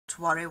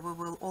worry, we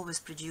will always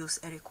produce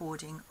a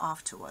recording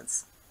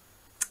afterwards.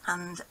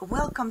 And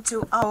welcome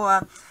to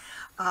our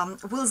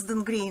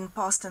Willesden Green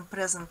Past and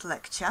Present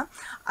lecture.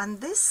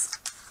 And this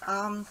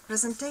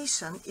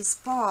presentation is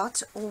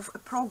part of a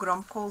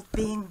program called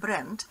Being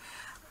Brent,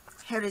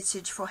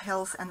 Heritage for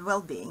Health and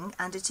Wellbeing,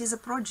 and it is a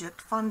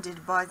project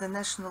funded by the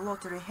National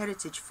Lottery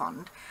Heritage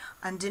Fund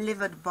and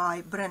delivered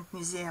by Brent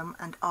Museum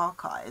and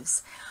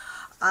Archives.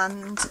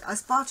 And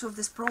as part of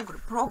this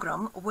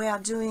program, we are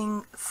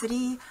doing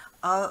three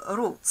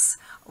routes: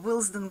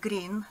 Willesden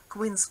Green,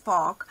 Queen's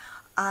Park,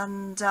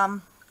 and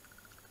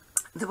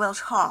the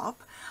Welsh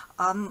Harp,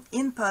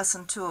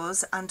 in-person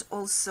tours and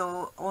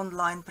also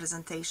online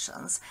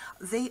presentations.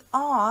 They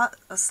are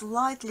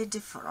slightly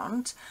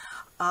different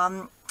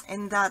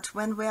in that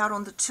when we are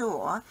on the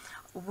tour,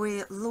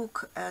 we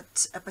look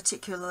at a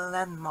particular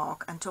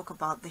landmark and talk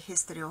about the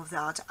history of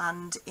that.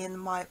 And in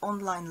my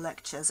online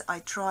lectures, I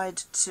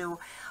tried to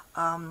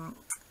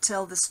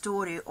tell the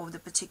story of the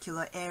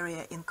particular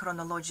area in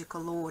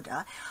chronological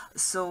order.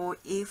 So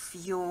if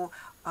you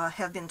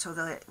have been to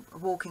the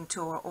walking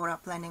tour or are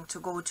planning to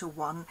go to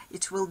one,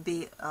 it will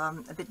be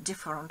a bit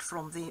different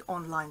from the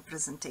online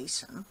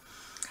presentation.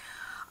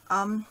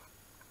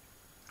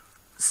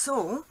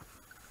 So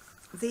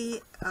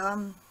the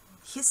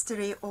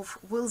history of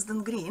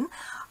Willesden Green,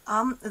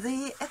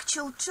 the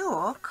actual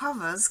tour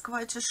covers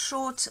quite a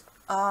short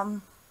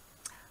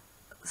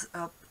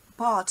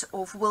part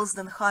of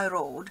Willesden High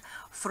Road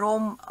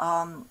from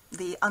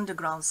the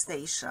underground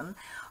station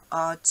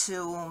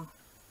to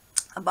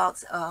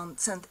about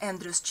St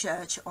Andrew's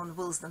Church on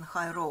Willesden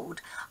High Road,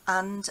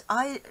 and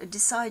I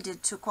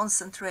decided to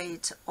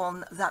concentrate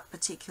on that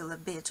particular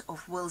bit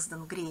of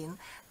Willesden Green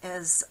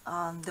as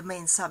the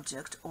main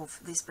subject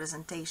of this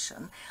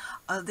presentation.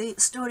 The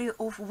story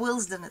of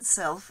Willesden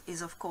itself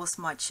is of course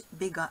much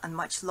bigger and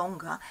much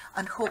longer,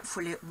 and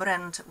hopefully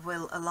Brent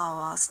will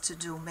allow us to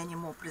do many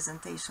more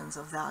presentations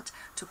of that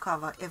to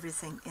cover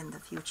everything in the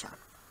future.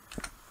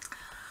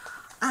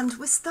 And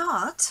we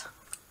start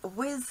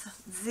with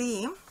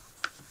the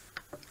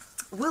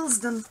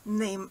Willesden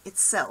name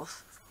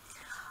itself,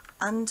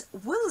 and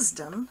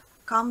Willesden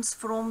comes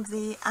from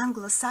the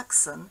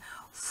Anglo-Saxon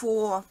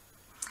for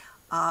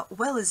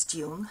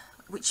Willesden,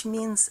 which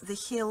means the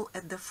hill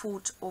at the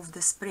foot of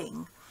the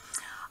spring,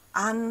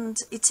 and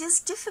it is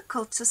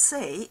difficult to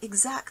say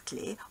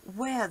exactly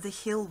where the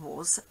hill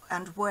was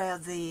and where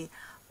the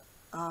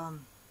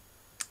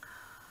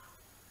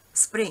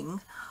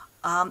spring.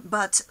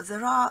 But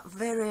there are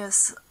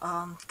various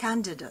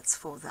candidates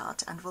for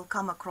that, and we'll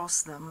come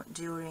across them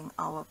during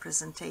our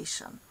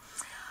presentation.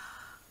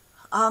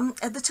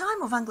 At the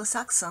time of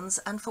Anglo-Saxons,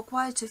 and for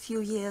quite a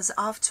few years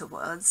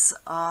afterwards,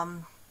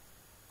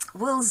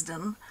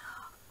 Willesden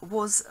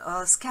was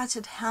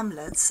scattered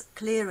hamlets,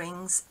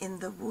 clearings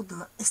in the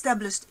woodland,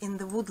 established in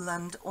the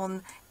woodland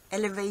on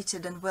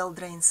elevated and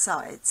well-drained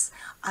sites,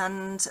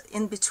 and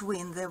in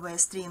between there were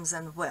streams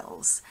and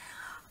wells.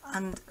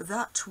 And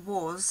that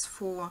was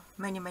for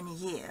many, many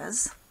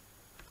years.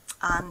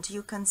 And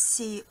you can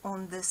see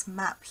on this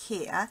map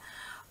here,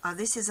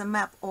 this is a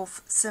map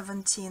of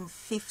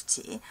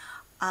 1750,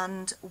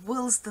 and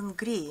Willesden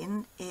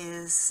Green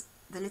is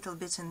the little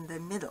bit in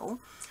the middle,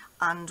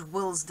 and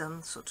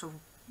Willesden sort of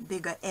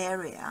bigger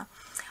area.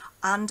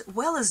 And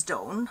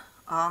Willesden,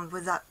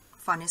 with that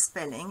funny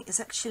spelling,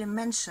 is actually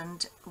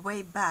mentioned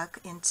way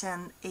back in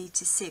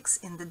 1086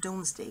 in the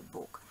Domesday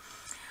Book.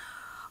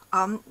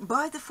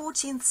 By the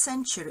 14th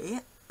century,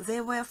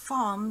 there were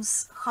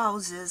farms,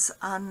 houses,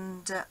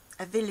 and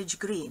a village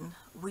green,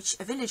 which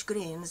a village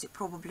green, as you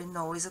probably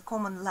know, is a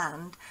common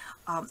land,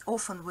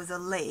 often with a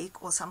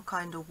lake or some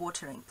kind of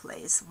watering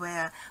place,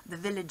 where the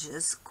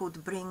villagers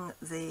could bring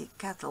the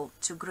cattle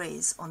to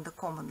graze on the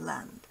common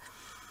land.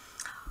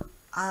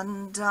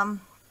 And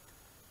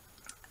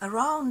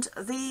around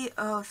the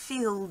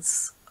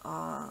fields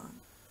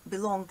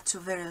belonged to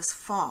various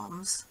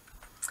farms,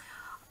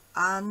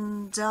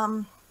 and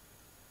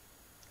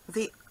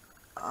the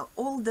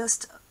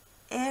oldest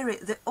area,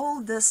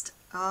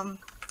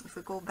 if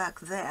we go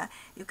back there,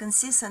 you can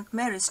see St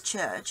Mary's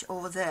Church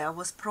over there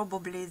was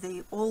probably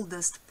the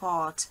oldest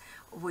part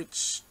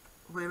which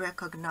we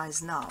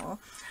recognize now,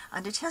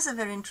 and it has a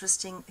very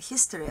interesting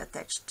history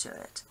attached to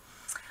it.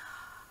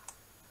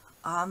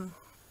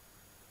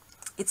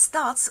 It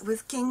starts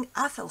with King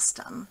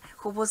Athelstan,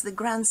 who was the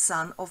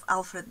grandson of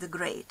Alfred the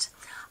Great,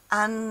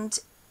 and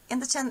in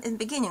the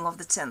beginning of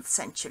the 10th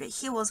century,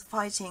 he was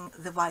fighting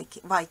the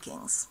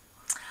Vikings.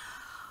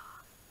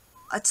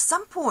 At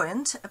some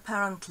point,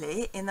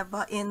 apparently, in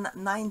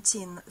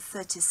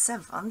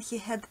 1937, he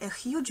had a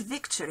huge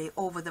victory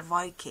over the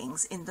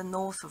Vikings in the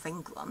north of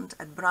England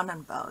at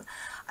Brannanburh,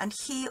 and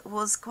he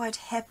was quite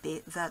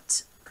happy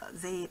that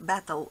the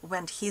battle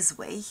went his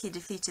way. He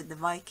defeated the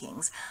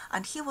Vikings,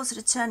 and he was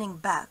returning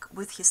back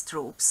with his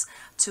troops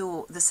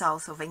to the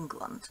south of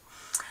England.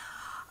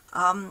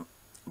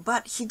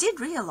 But he did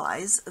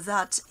realize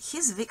that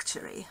his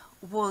victory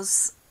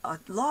was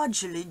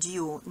largely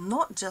due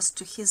not just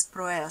to his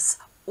prowess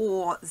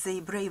or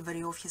the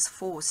bravery of his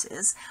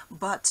forces,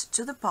 but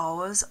to the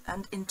powers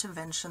and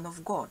intervention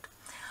of God.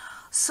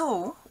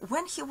 So,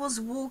 when he was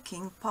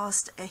walking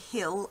past a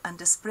hill and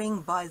a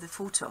spring by the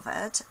foot of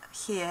it,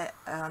 here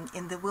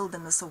in the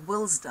wilderness of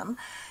Willesden,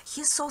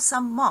 he saw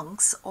some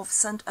monks of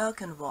St.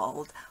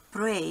 Erkenwald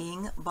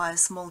praying by a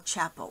small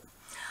chapel.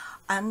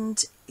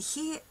 And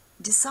he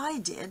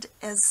decided,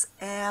 as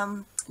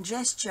a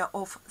gesture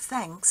of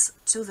thanks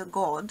to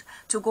God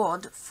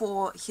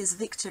for his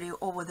victory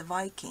over the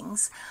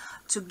Vikings,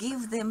 to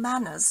give the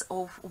manors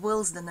of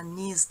Willesden and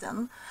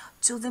Neasden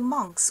to the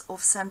monks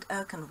of St.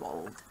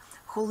 Erkenwald,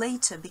 who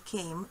later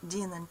became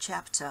Dean and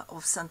Chapter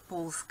of St.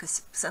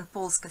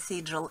 Paul's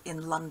Cathedral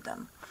in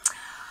London.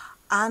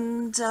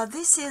 And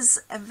this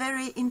is a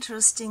very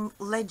interesting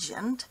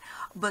legend,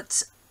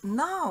 but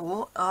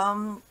now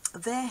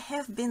there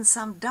have been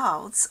some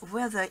doubts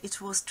whether it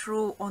was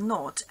true or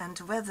not, and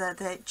whether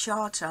the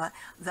charter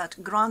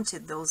that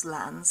granted those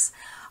lands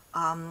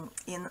in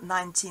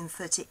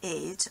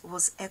 1938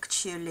 was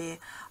actually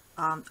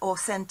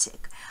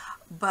authentic.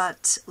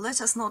 But let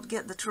us not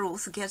get the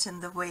truth get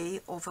in the way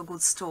of a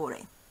good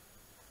story.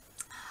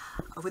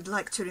 I would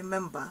like to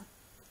remember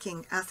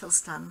King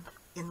Athelstan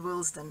in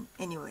Willesden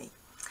anyway.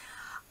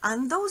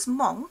 And those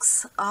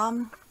monks,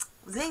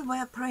 they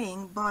were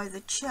praying by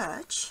the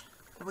church,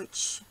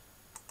 which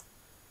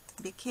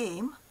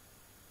became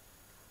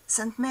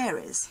St.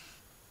 Mary's.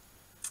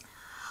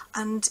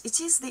 And it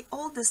is the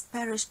oldest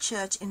parish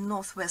church in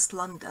northwest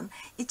London.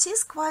 It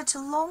is quite a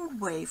long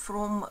way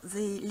from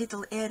the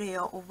little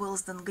area of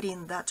Willesden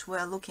Green that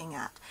we're looking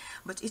at,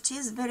 but it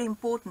is very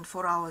important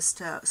for our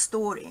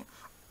story,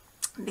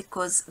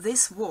 because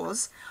this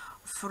was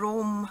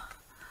from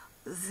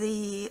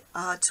the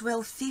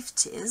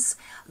 1250s,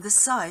 the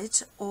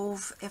site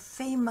of a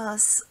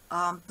famous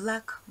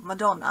Black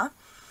Madonna.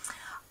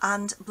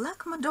 And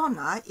Black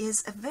Madonna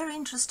is a very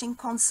interesting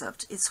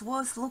concept. It's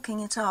worth looking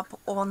it up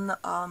on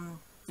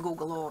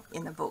Google or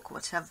in a book,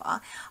 whatever.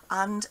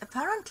 And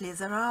apparently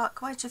there are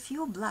quite a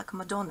few Black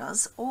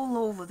Madonnas all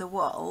over the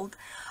world.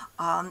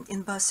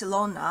 In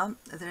Barcelona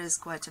there is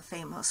quite a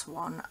famous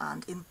one,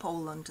 and in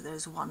Poland there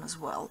is one as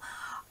well.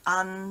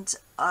 And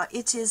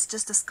it is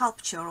just a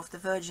sculpture of the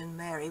Virgin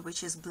Mary,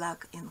 which is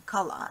black in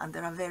color, and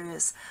there are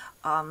various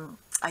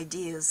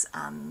ideas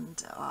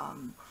and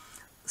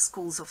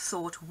schools of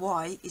thought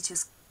why it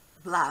is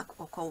black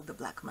or called the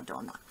Black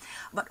Madonna.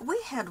 But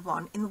we had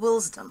one in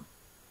Willesden,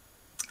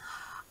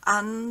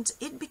 and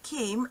it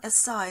became a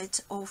site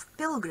of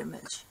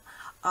pilgrimage.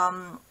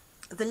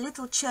 The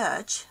little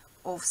church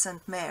of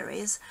St.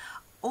 Mary's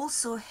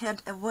also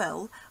had a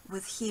well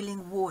with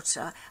healing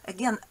water.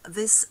 Again,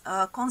 this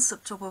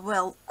concept of a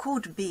well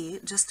could be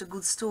just a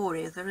good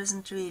story. There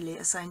isn't really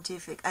a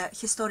scientific,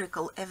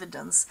 historical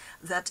evidence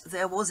that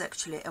there was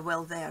actually a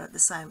well there at the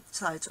same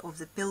site of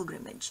the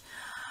pilgrimage.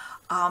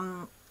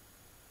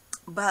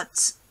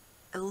 But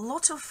a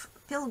lot of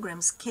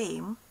pilgrims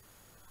came,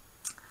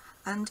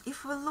 and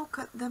if we look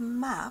at the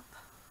map,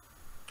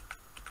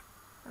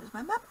 where's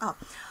my map?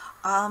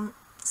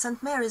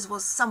 St. Mary's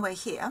was somewhere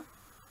here.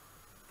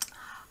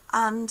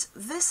 And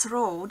this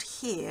road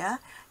here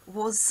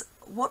was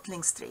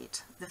Watling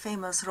Street, the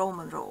famous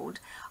Roman road,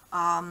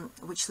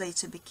 which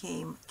later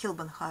became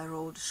Kilburn High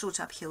Road.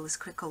 Shoot up hill is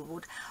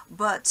Cricklewood.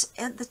 But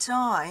at the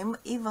time,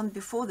 even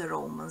before the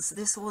Romans,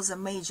 this was a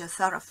major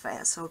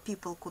thoroughfare, so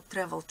people could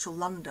travel to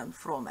London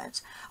from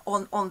it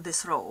on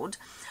this road.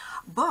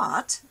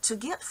 But to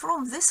get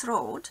from this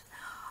road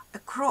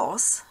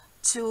across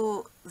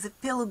to the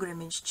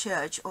pilgrimage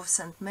church of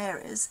St.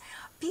 Mary's,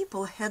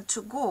 people had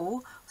to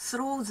go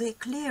through the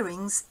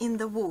clearings in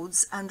the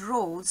woods and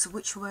roads,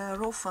 which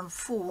were often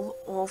full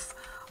of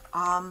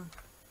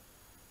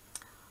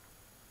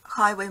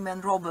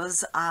highwaymen,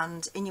 robbers,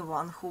 and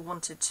anyone who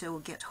wanted to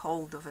get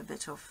hold of a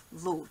bit of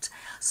loot.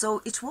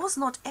 So it was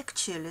not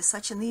actually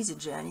such an easy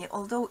journey,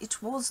 although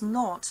it was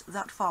not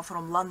that far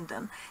from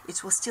London.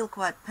 It was still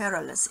quite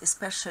perilous,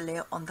 especially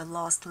on the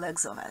last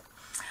legs of it.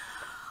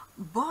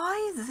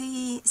 By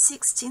the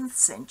 16th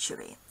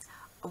century,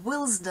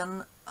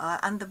 Willesden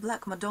and the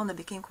Black Madonna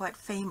became quite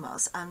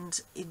famous, and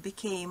it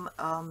became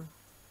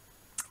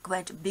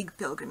quite big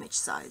pilgrimage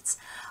sites.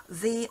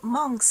 The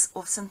monks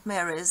of St.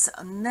 Mary's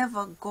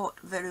never got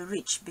very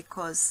rich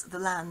because the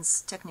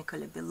lands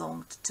technically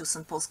belonged to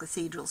St. Paul's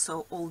Cathedral,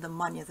 so all the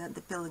money that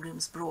the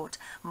pilgrims brought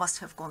must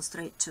have gone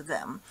straight to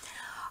them.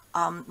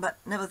 But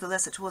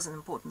nevertheless, it was an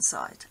important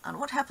site. And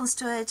what happens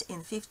to it in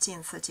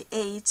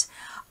 1538,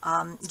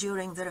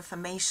 during the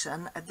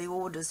Reformation, at the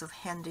orders of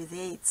Henry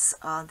VIII,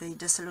 the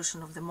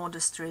dissolution of the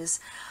monasteries,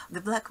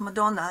 the Black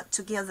Madonna,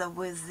 together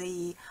with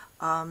the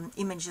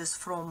images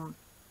from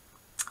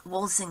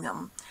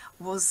Walsingham,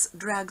 was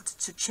dragged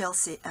to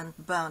Chelsea and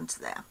burnt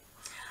there.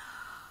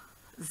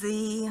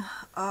 The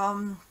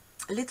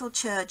little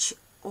church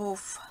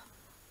of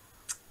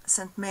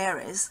St.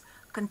 Mary's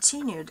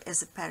continued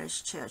as a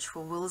parish church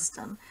for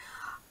Willesden,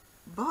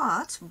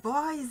 but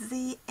by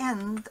the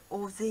end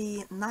of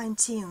the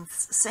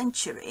 19th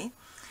century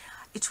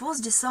it was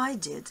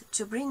decided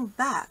to bring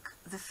back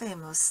the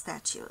famous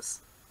statues.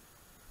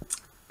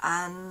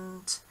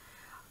 and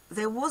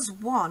there was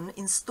one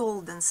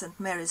installed in St.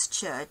 Mary's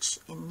Church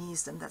in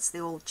Neasden, that's the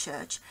old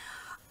church,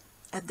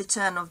 at the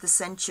turn of the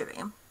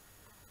century.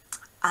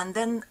 And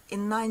then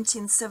in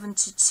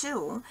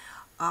 1972,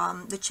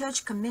 the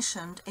church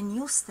commissioned a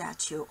new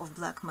statue of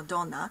Black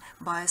Madonna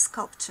by a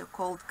sculptor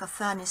called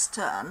Cathani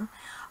Stern,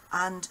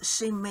 and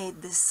she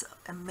made this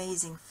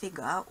amazing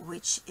figure,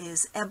 which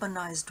is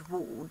ebonized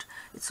wood.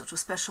 It's sort of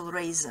special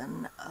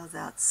resin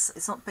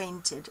it's not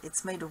painted,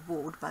 it's made of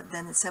wood, but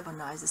then it's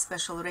ebonized, a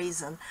special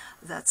resin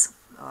that's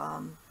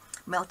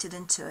melted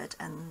into it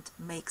and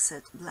makes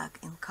it black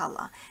in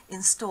color,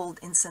 installed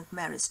in St.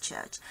 Mary's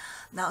Church.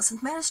 Now,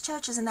 St. Mary's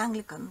Church is an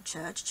Anglican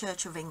church,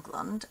 Church of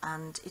England,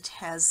 and it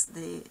has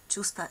the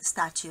two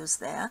statues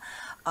there,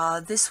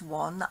 this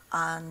one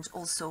and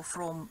also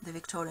from the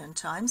Victorian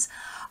times.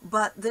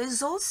 But there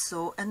is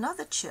also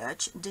another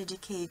church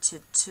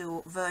dedicated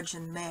to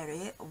Virgin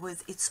Mary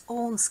with its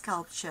own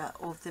sculpture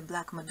of the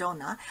Black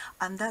Madonna,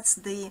 and that's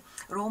the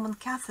Roman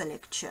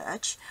Catholic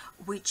Church,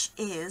 which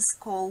is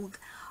called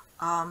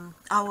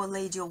Our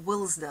Lady of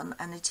Willesden,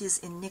 and it is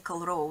in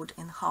Nickel Road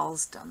in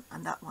Harlesden,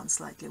 and that one's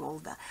slightly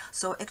older.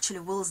 So actually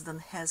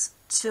Willesden has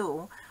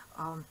two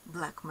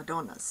Black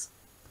Madonnas.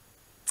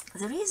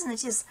 The reason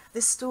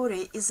this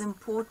story is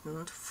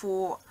important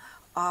for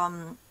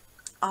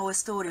our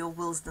story of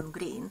Willesden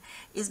Green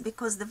is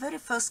because the very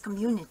first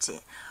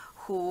community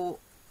who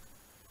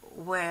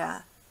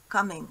were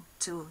coming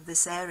to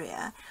this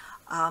area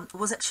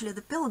was actually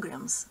the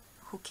pilgrims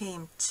who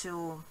came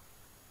to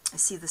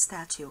see the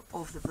statue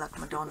of the Black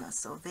Madonna.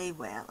 So they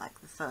were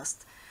like the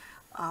first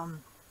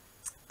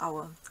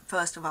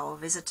of our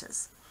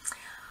visitors.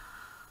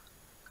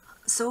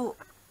 So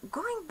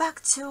going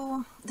back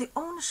to the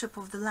ownership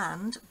of the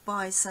land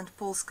by St.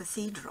 Paul's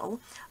Cathedral,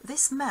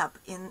 this map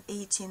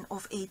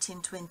of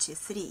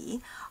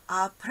 1823,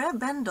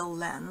 prebendal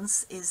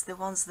lands is the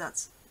ones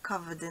that's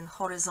covered in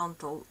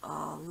horizontal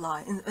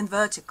in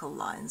vertical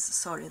lines.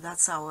 Sorry,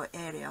 that's our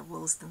area,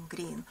 Willesden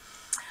Green.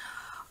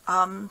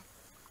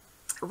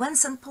 When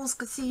St. Paul's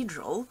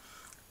Cathedral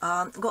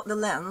got the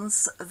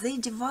lands, they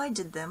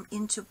divided them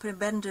into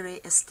prebendary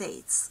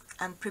estates,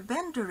 and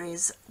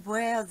prebendaries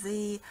were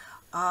the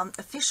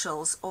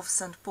officials of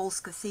St. Paul's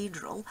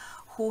Cathedral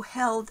who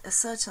held a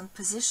certain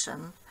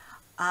position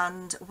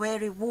and were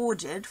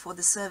rewarded for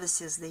the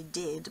services they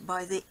did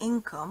by the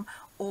income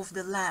of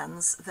the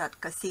lands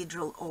that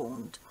cathedral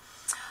owned.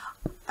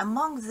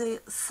 Among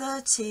the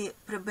 30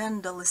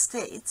 prebendal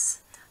estates,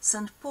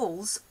 St.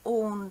 Paul's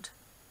owned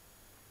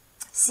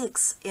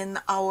 6 in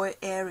our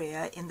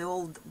area in the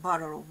old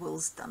borough of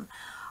Willesden,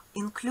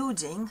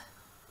 including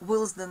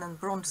Willesden and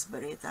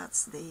Brondesbury,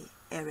 that's the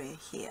area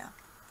here.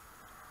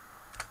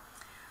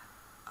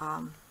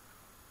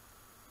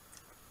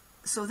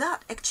 So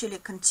that actually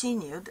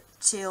continued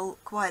till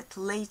quite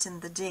late in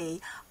the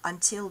day,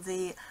 until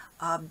the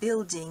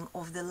building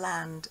of the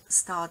land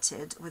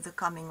started with the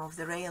coming of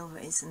the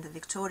railways in the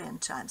Victorian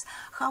times.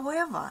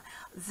 However,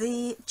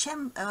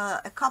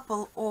 a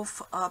couple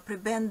of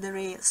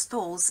prebendary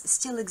stalls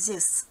still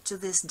exists to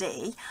this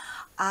day,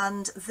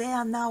 and they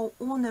are now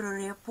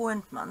honorary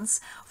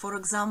appointments. For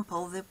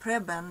example, the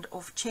prebend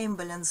of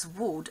Chamberlain's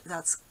Wood,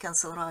 that's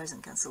Kensal Rise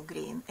and Kensal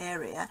Green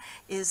area,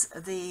 is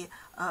the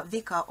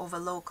vicar of a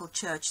local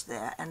church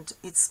there, and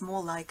it's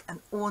more like an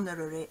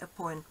honorary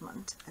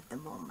appointment at the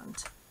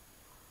moment.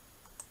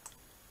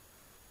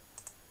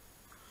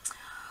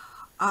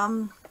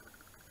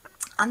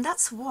 And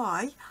that's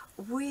why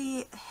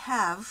we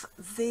have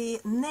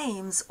the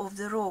names of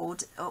the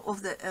road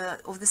of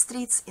the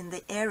streets in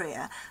the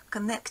area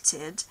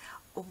connected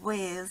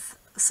with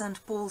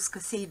St. Paul's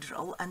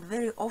Cathedral, and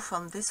very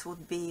often this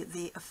would be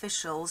the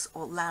officials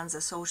or lands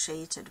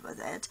associated with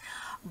it.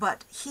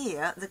 But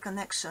here the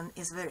connection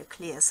is very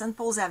clear. St.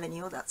 Paul's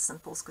Avenue, that's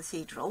St. Paul's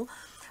Cathedral.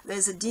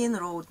 There's a Dean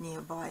Road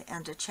nearby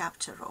and a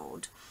Chapter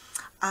Road.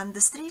 And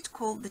the street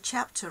called the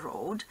Chapter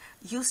Road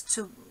used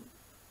to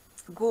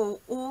go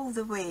all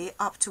the way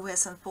up to where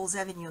St. Paul's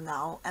Avenue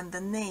now, and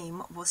the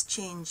name was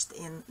changed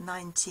in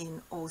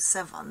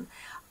 1907,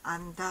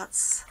 and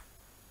that's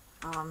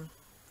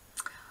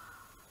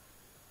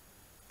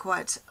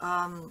quite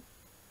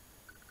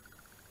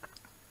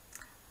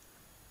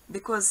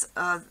because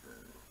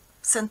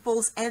St.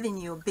 Paul's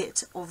Avenue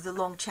bit of the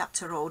long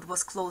Chapter Road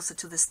was closer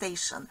to the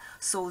station,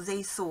 so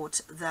they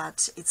thought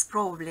that it's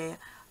probably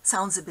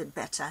sounds a bit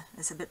better,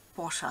 it's a bit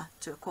posher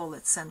to call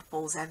it St.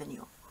 Paul's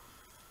Avenue.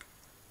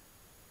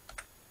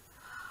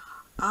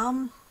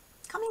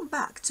 Coming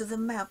back to the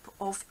map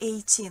of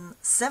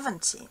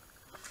 1870,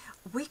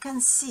 we can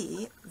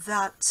see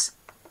that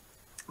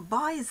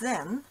by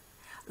then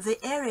the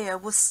area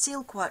was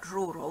still quite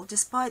rural.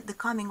 Despite the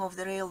coming of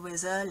the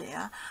railways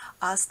earlier,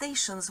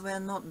 stations were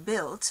not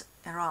built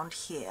around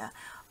here,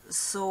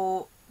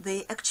 so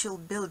the actual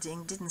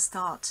building didn't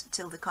start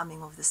till the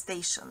coming of the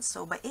station.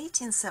 So by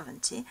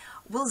 1870,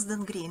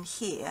 Willesden Green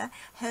here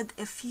had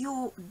a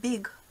few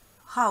big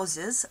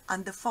houses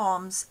and the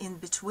farms in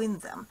between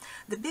them.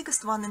 The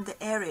biggest one in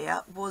the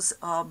area was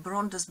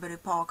Brondesbury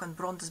Park and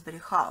Brondesbury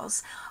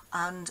House,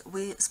 and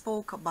we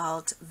spoke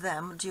about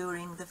them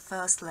during the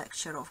first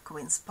lecture of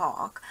Queen's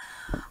Park.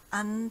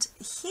 And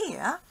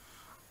here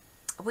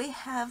we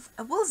have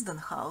a Willesden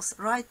house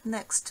right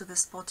next to the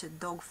Spotted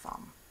Dog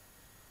farm.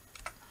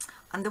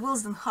 And the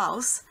Willesden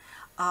house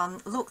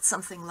looked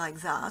something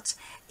like that.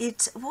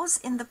 It was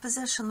in the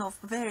possession of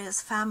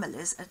various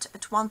families.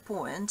 At one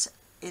point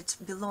it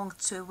belonged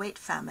to a Wade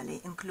family,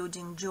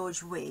 including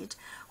George Wade,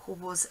 who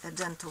was a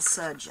dental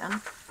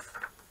surgeon.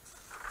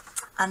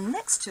 And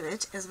next to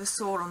it, as we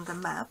saw on the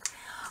map,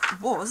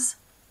 was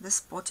the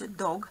Spotted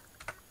Dog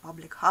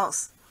public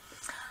house.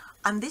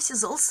 And this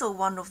is also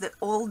one of the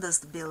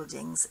oldest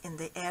buildings in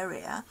the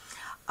area.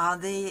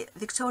 The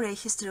Victoria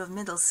History of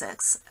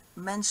Middlesex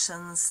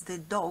mentions the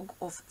dog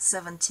of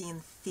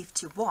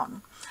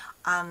 1751,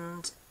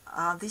 and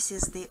this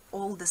is the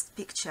oldest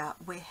picture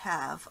we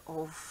have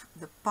of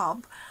the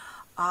pub.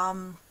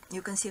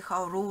 You can see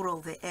how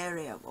rural the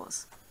area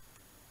was.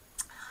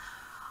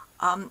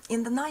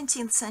 In the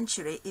 19th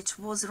century it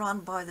was run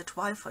by the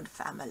Twyford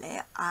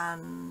family,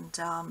 and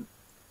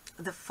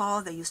the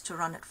father used to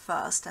run it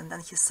first, and then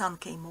his son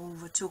came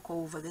over, took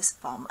over this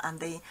farm, and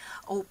they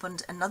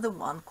opened another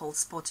one called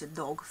Spotted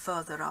Dog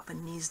further up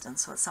in Neasden.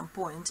 So at some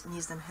point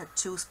Neasden had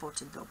two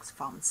Spotted Dog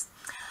farms.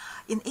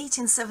 In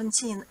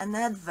 1817 an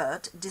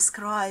advert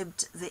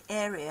described the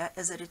area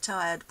as a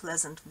retired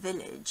pleasant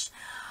village,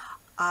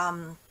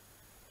 and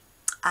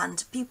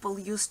people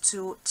used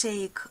to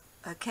take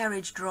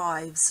carriage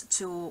drives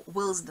to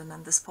Willesden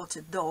and the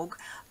Spotted Dog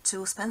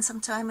to spend some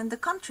time in the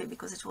country,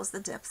 because it was the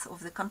depth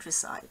of the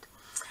countryside.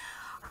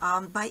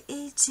 By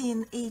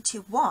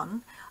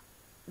 1881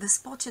 the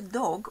Spotted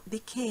Dog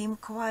became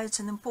quite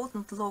an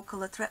important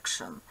local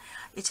attraction.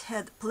 It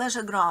had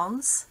pleasure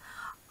grounds,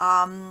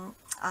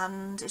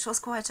 and it was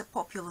quite a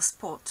popular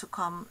spot to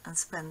come and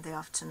spend the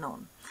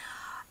afternoon.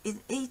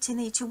 In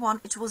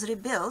 1881 it was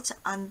rebuilt,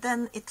 and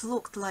then it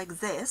looked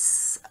like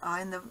this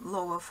in the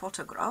lower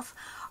photograph,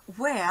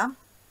 where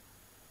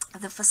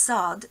the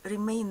facade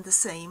remained the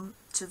same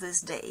to this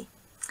day.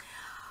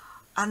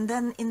 And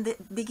then in the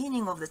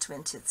beginning of the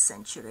 20th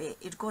century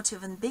it got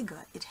even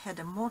bigger. It had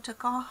a motor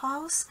car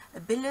house,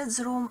 a billiards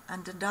room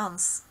and a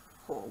dance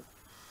hall.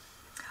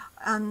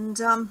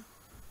 And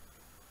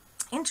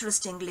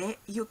interestingly,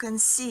 you can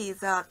see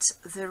that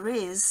there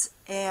is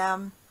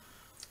a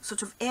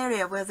sort of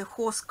area where the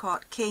horse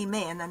cart came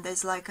in, and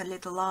there's like a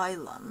little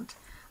island.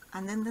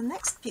 And in the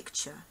next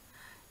picture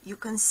you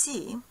can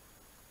see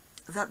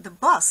that the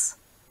bus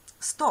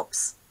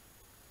stops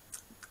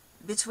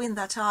between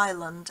that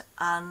island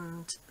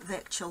and the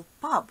actual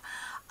pub,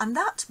 and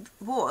that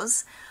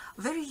was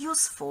very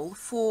useful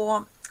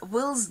for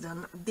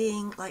Willesden,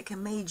 being like a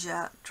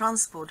major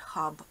transport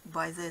hub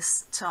by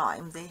this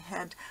time. They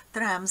had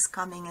trams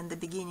coming in the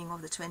beginning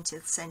of the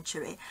 20th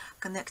century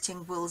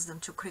connecting Willesden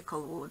to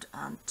Cricklewood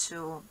and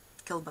to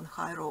Kilburn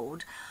High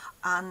Road,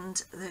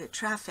 and the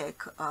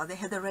traffic, they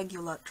had a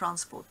regular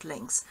transport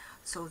links.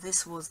 So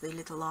this was the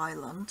little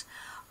island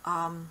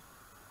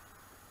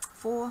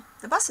for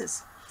the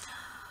buses.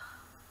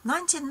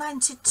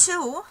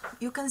 1992,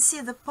 you can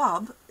see the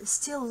pub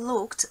still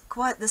looked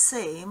quite the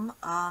same.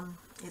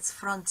 Its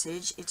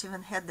frontage, it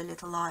even had the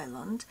little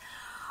island,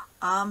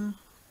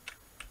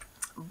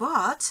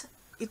 but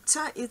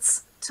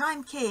its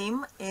time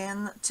came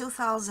in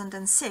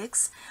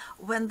 2006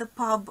 when the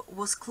pub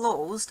was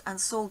closed and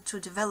sold to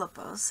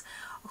developers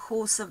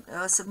who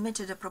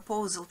submitted a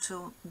proposal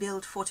to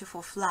build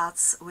 44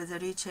 flats with a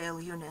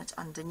retail unit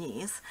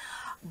underneath.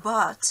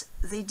 But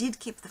they did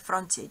keep the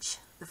frontage.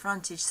 The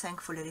frontage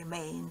thankfully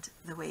remained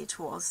the way it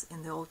was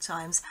in the old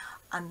times,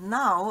 and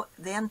now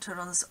the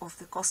entrance of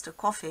the Costa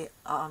Coffee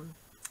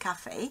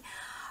cafe,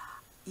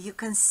 you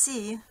can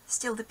see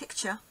still the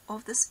picture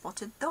of the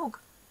Spotted Dog.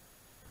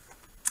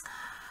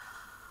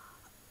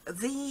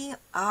 The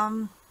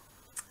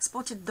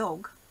Spotted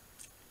Dog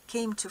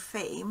came to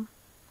fame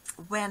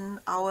when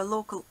our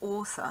local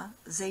author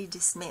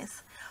Zadie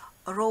Smith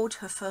wrote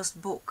her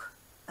first book,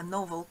 a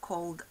novel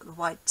called The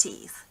White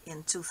Teeth,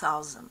 in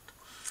 2000.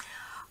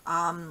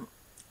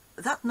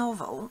 That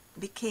novel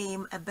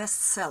became a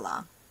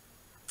bestseller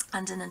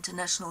and an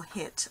international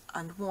hit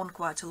and won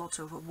quite a lot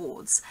of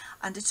awards,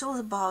 and it's all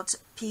about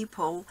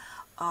people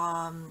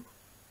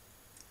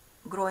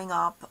growing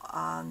up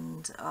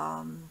and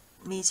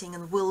meeting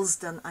in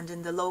Willesden and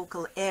in the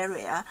local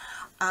area,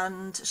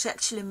 and she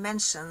actually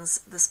mentions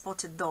the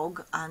Spotted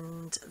Dog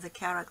and the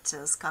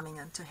characters coming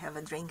in to have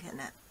a drink in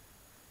it.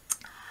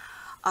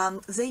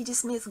 Zadie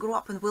Smith grew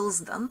up in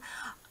Willesden,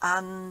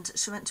 and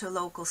she went to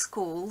local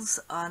schools,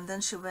 and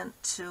then she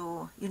went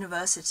to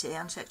university,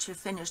 and she actually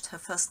finished her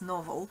first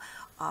novel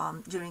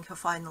during her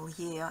final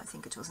year. I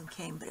think it was in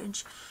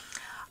Cambridge.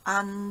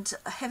 And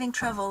having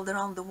travelled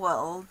around the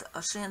world,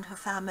 she and her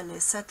family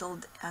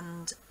settled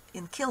and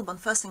in Kilburn,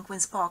 first in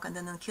Queen's Park and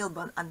then in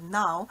Kilburn, and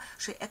now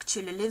she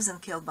actually lives in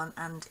Kilburn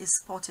and is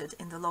spotted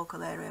in the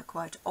local area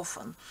quite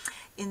often.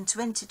 In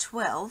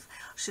 2012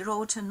 she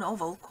wrote a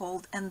novel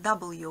called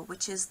NW,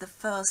 which is the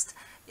first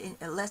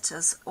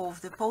letters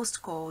of the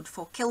postcode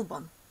for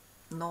Kilburn,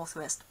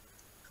 Northwest.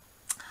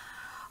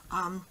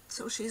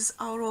 So she's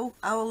our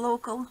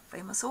local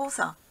famous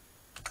author.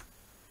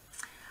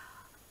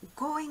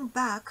 Going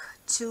back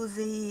to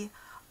the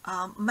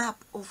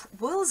map of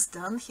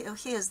Willesden,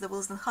 here's the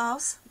Willesden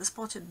house, the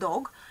spotted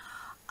dog,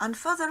 and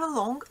further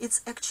along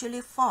it's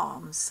actually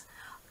farms.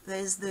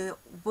 There's the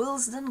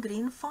Willesden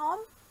Green Farm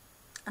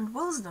and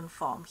Willesden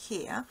Farm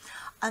here,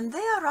 and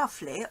they are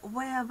roughly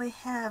where we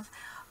have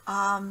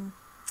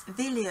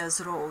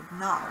Villiers Road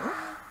now,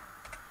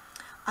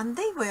 and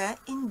they were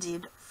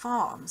indeed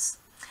farms.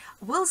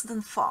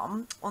 Willesden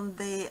Farm on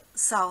the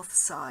south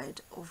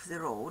side of the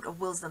road, of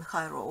Willesden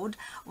High Road,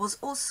 was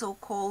also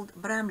called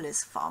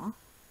Bramley's Farm,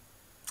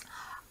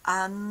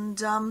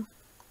 and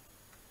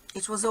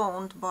it was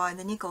owned by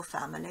the Nicol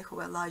family, who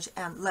were large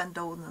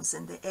landowners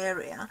in the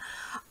area,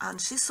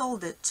 and she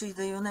sold it to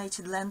the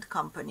United Land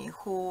Company,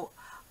 who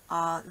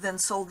then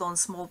sold on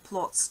small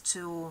plots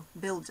to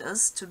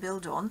builders to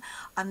build on,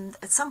 and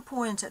at some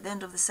point at the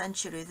end of the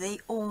century they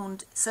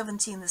owned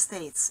 17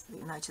 estates, the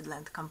United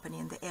Land Company,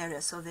 in the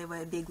area, so they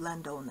were big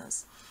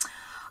landowners.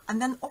 And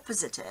then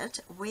opposite it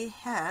we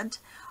had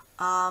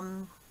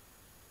on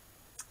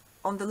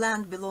the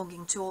land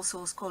belonging to All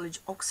Souls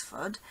College,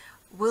 Oxford,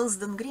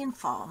 Willesden Green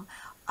Farm,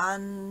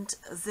 and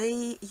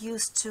they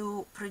used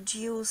to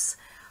produce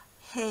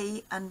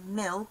hay and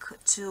milk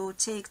to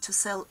take to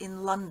sell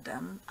in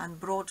London, and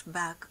brought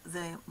back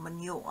the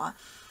manure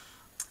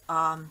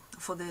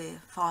for the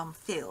farm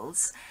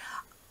fields.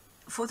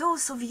 For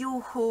those of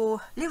you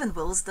who live in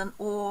Willesden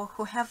or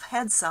who have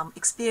had some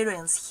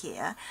experience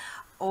here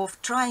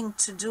of trying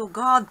to do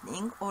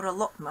gardening or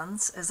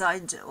allotments, as I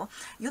do,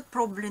 you'd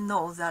probably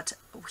know that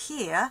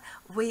here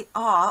we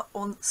are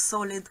on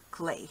solid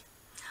clay,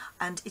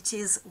 and it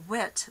is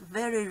wet,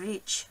 very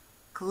rich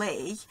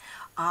clay,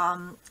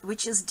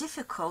 which is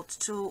difficult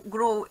to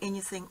grow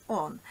anything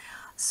on.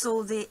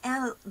 So the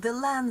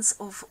lands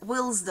of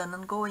Willesden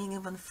and going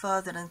even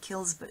further in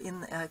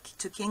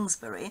to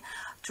Kingsbury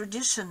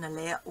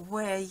traditionally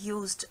were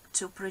used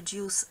to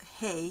produce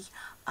hay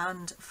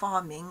and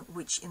farming,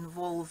 which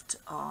involved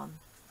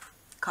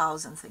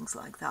cows and things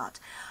like that,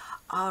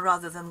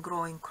 rather than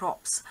growing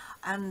crops.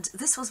 And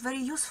this was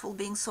very useful,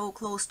 being so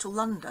close to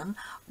London,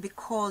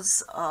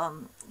 because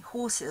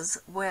horses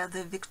were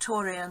the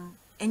Victorian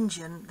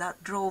engine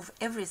that drove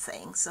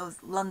everything. So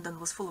London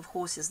was full of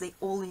horses. They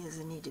always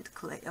needed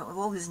clay,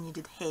 always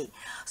needed hay.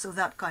 So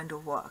that kind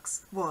of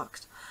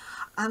worked.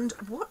 And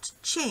what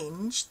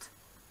changed,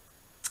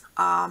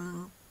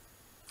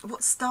 what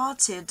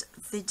started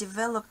the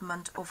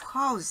development of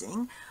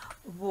housing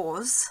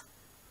was,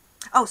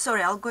 oh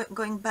sorry,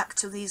 going back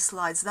to these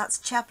slides, that's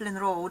Chaplin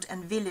Road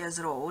and Villiers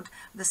Road,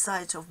 the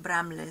site of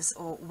Bramley's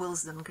or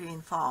Willesden Green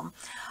Farm,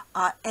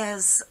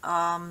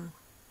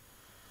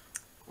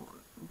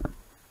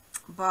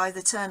 by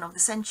the turn of the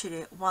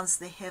century, once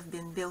they have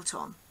been built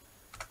on.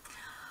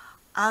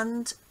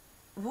 And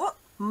what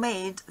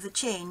made the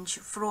change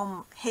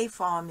from hay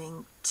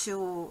farming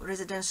to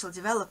residential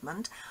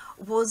development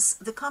was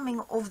the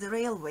coming of the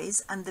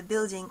railways and the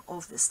building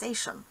of the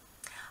station.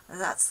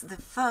 That's the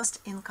first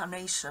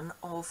incarnation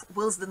of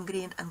Willesden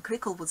Green and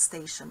Cricklewood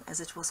Station, as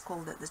it was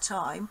called at the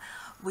time,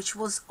 which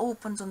was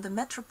opened on the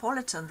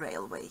Metropolitan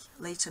Railway,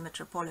 later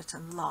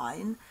Metropolitan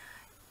Line,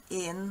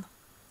 in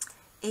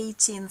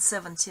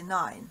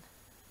 1879.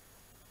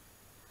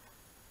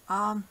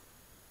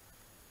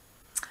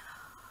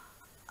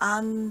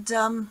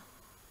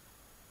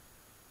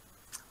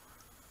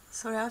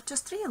 Sorry, I've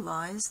just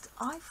realized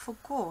I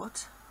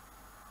forgot.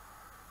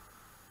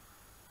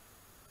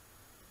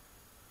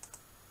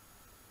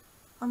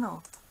 Oh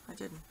no, I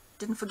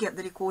didn't forget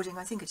the recording.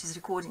 I think it is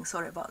recording,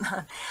 sorry about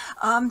that.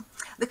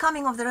 The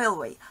coming of the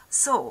railway.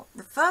 So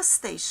the first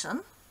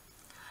station,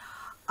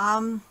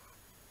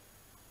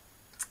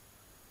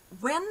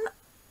 when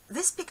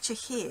this picture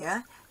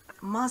here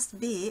must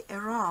be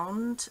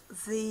around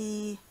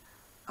the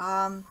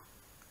around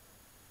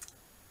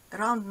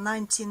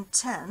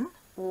 1910,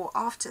 or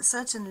after,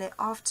 certainly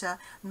after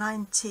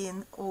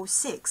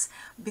 1906,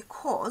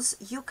 because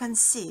you can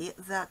see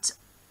that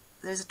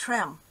there's a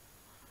tram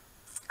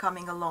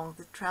coming along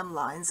the tram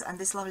lines, and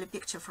this lovely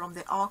picture from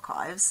the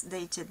archives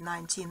dated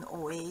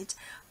 1908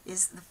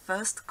 is the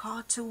first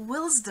car to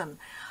Willesden.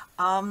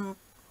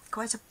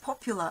 Quite a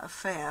popular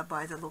affair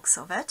by the looks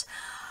of it.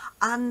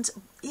 And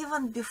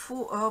even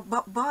before,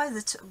 by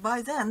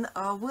then,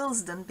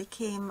 Willesden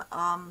became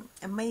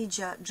a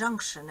major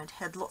junction. It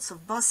had lots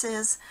of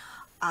buses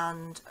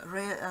and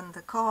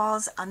the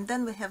cars, and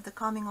then we have the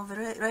coming of the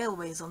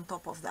railways on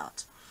top of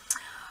that.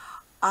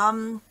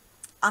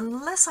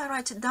 Unless I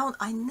write it down,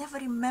 I never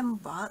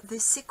remember the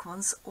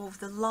sequence of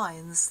the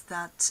lines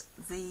that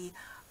the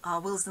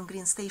Willesden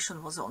Green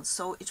Station was on.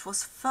 So it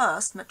was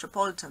first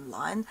Metropolitan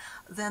line,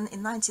 then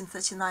in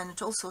 1939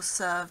 it also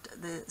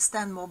served the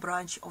Stanmore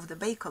branch of the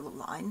Bakerloo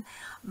line.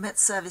 Met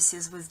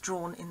services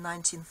withdrawn in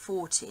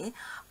 1940,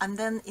 and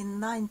then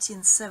in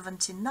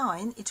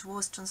 1979 it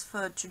was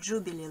transferred to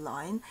Jubilee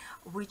line,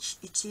 which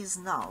it is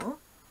now.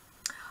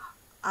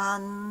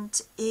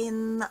 And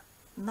in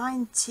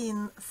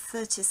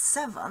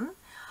 1937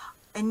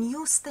 a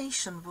new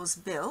station was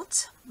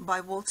built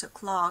by Walter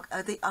Clark.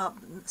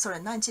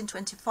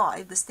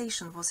 1925 the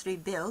station was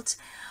rebuilt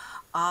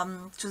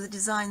to the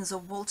designs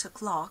of Walter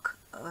Clark,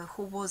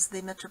 who was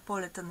the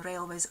Metropolitan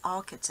Railways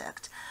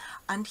architect,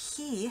 and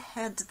he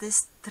had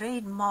this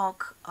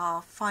trademark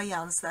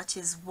faience, that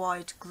is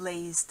white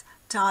glazed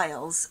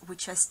tiles,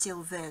 which are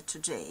still there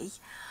today.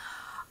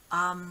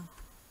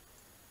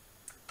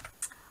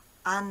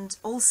 And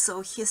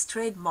also his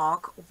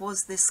trademark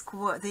was the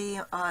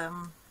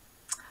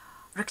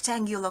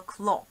rectangular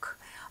clock.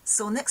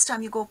 So next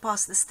time you go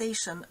past the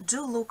station,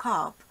 do look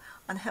up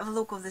and have a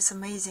look of this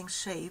amazing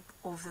shape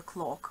of the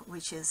clock,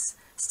 which is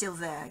still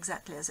there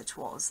exactly as it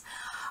was.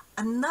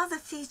 Another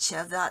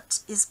feature that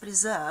is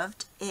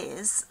preserved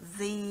is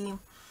the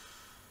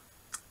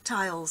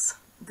tiles,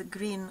 the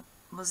green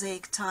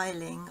mosaic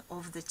tiling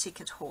of the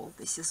ticket hall.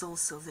 This is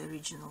also the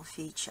original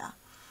feature.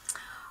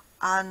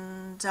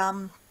 And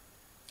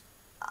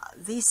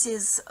this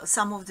is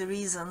some of the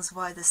reasons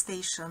why the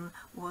station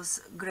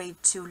was Grade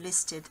 2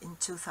 listed in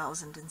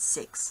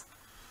 2006.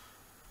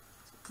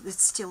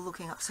 It's still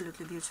looking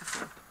absolutely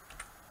beautiful.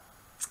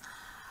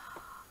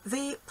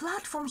 The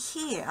platform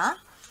here,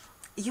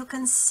 you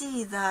can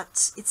see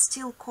that it's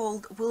still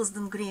called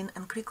Willesden Green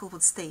and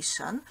Cricklewood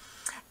Station.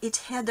 It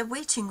had a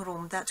waiting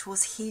room that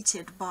was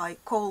heated by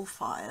coal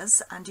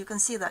fires, and you can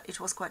see that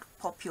it was quite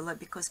popular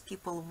because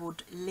people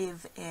would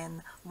live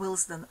in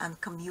Willesden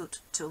and commute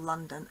to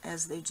London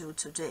as they do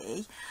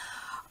today.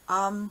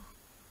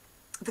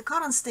 The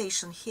current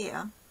station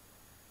here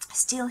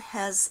still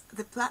has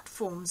the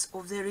platforms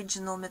of the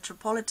original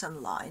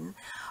Metropolitan line,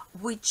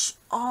 which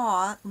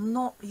are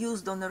not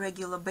used on a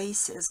regular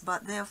basis,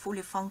 but they are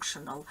fully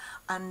functional,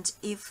 and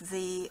if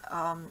the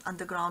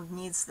underground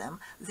needs them,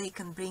 they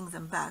can bring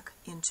them back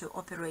into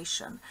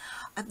operation.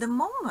 At the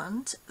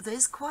moment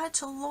there's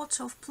quite a lot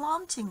of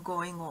planting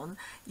going on.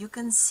 You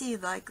can see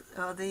like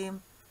the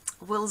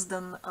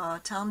Willesden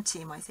town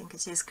team, I think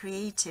it is,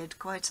 created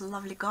quite a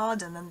lovely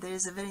garden, and there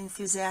is a very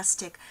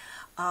enthusiastic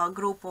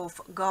group of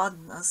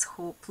gardeners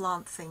who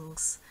plant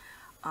things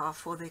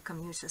for the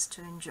commuters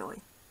to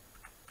enjoy.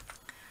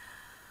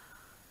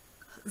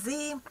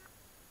 The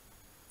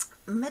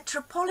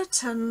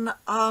Metropolitan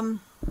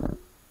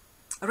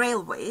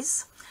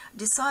Railways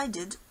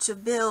decided to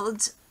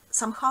build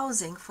some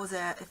housing for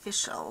their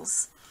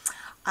officials,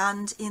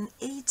 and in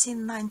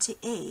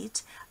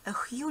 1898 a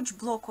huge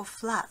block of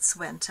flats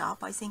went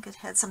up. I think it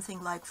had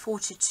something like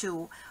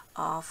 42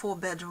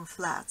 four-bedroom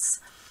flats,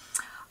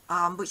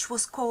 which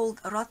was called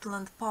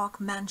Rutland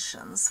Park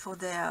Mansions for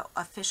their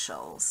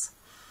officials.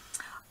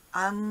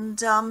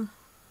 And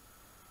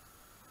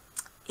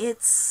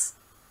it's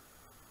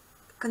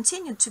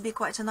continued to be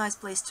quite a nice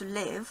place to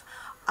live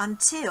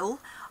until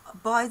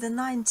by the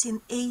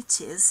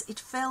 1980s it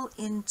fell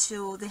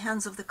into the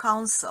hands of the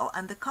council,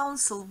 and the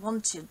council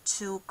wanted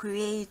to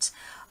create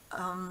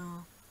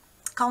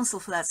council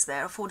flats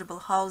there,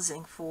 affordable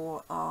housing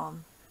for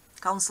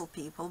council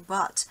people,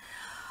 but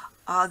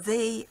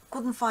they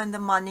couldn't find the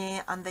money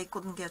and they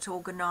couldn't get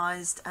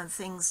organized, and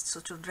things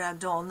sort of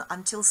dragged on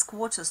until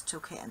squatters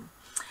took in.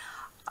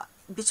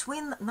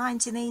 Between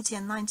 1980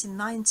 and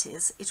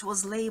 1990s it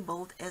was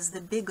labeled as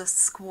the biggest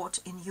squat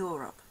in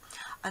Europe,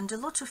 and a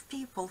lot of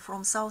people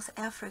from South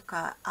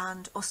Africa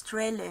and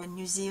Australia and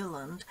New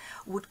Zealand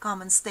would come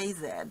and stay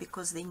there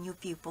because they knew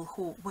people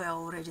who were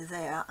already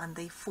there, and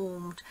they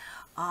formed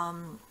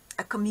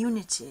a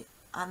community.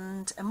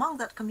 And among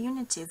that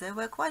community there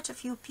were quite a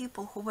few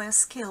people who were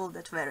skilled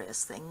at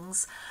various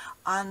things,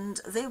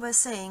 and they were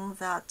saying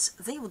that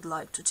they would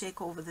like to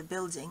take over the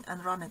building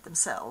and run it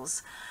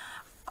themselves.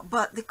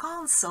 But the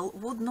council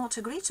would not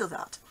agree to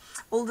that,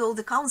 although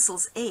the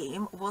council's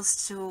aim was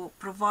to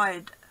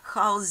provide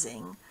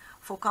housing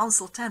for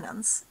council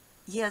tenants,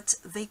 yet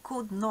they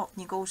could not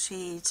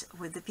negotiate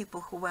with the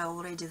people who were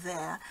already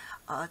there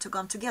to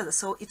come together.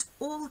 So it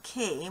all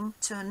came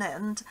to an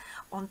end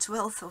on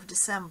 12th of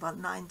December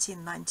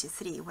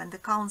 1993, when the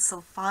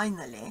council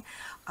finally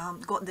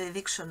got the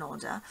eviction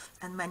order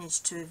and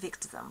managed to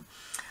evict them.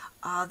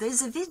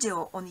 There's a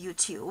video on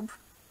YouTube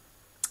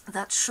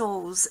that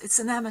shows, it's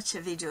an amateur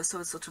video,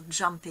 so it's sort of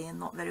jumpy and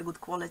not very good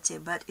quality,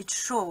 but it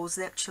shows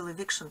the actual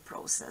eviction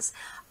process,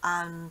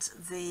 and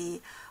the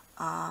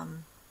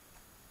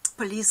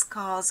police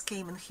cars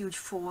came in huge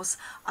force,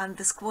 and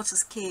the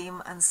squatters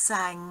came and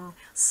sang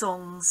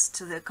songs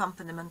to the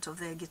accompaniment of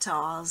their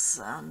guitars,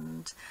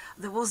 and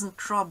there wasn't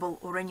trouble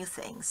or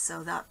anything,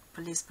 so that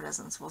police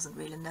presence wasn't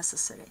really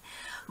necessary.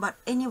 But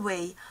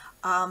anyway,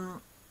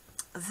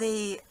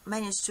 they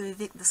managed to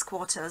evict the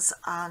squatters,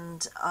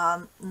 and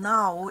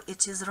now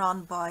it is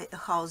run by a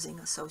housing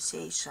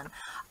association,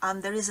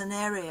 and there is an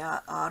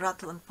area,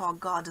 Rutland Park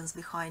Gardens,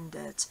 behind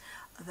it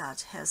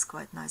that has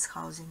quite nice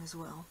housing as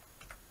well.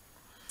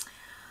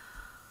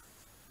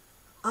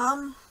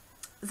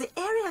 The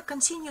area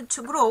continued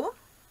to grow,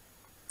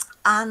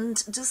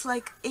 and just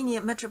like any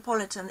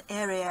metropolitan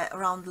area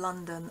around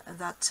London at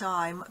that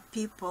time,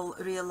 people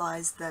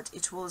realized that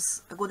it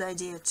was a good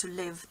idea to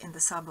live in the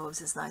suburbs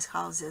as nice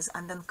houses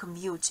and then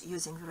commute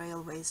using the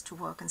railways to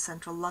work in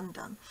central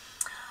London.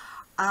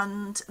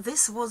 And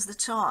this was the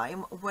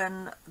time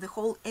when the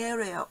whole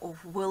area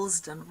of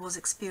Willesden was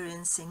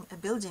experiencing a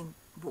building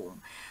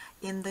boom.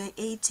 In the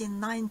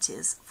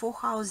 1890s, 4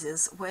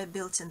 houses were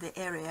built in the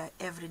area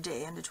every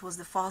day, and it was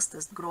the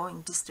fastest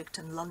growing district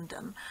in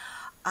London.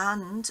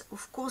 And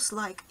of course,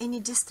 like any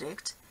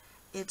district,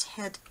 it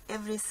had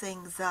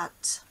everything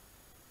that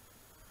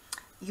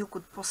you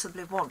could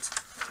possibly want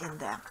in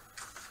there.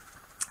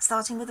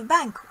 Starting with the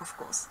bank, of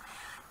course.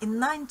 In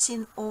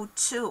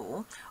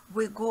 1902,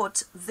 we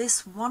got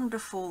this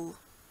wonderful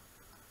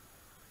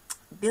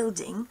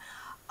building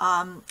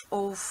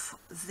of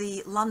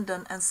the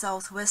London and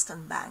South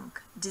Western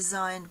Bank,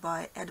 designed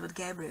by Edward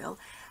Gabriel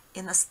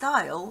in a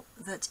style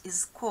that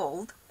is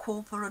called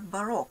Corporate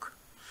Baroque.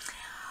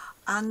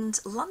 And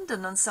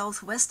London and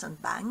South Western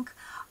Bank,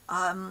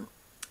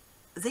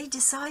 they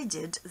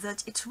decided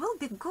that it will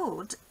be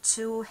good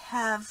to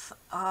have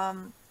a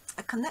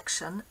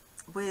connection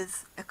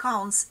with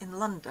accounts in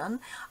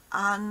London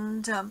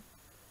and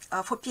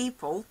for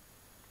people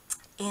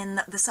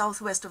in the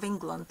southwest of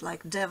England,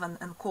 like Devon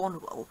and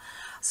Cornwall.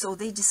 So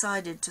they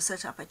decided to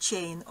set up a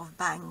chain of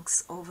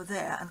banks over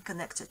there and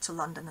connect it to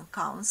London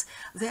accounts.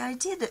 The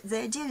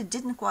idea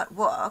didn't quite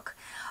work.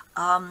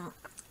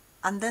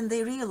 And then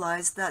they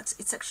realized that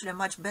it's actually a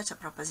much better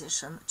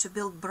proposition to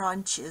build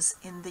branches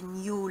in the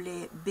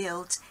newly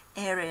built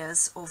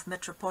areas of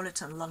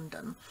metropolitan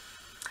London.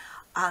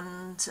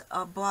 And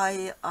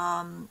by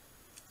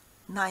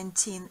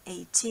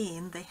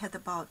 1918, they had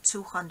about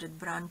 200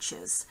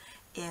 branches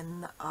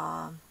in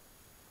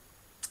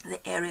the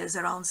areas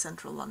around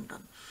central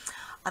London.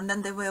 And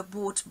then they were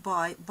bought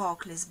by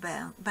Barclays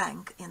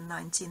Bank in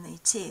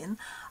 1918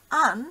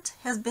 and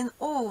has been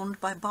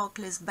owned by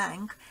Barclays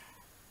Bank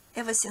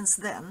ever since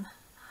then.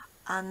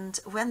 And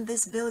when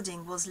this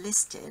building was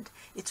listed,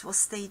 it was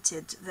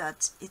stated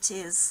that it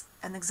is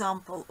an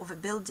example of a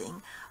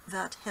building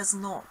that has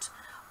not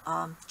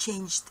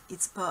changed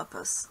its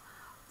purpose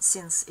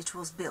since it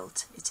was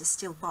built. It is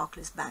still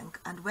Barclays Bank.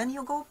 And when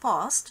you go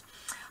past,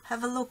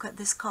 have a look at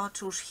this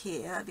cartouche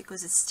here,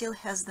 because it still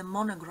has the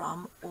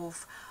monogram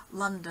of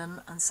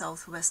London and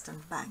South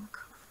Western Bank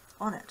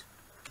on it.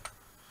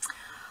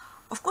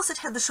 Of course, it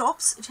had the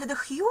shops. It had a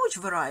huge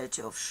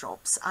variety of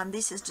shops, and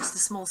this is just a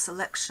small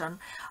selection.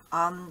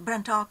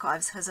 Brent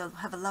Archives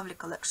have a lovely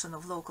collection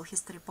of local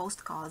history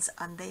postcards,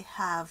 and they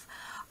have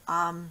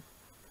a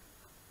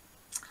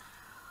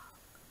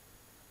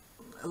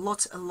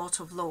lot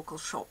of local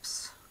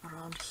shops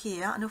around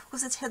here. And of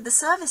course, it had the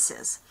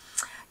services.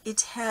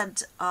 It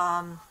had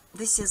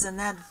this is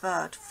an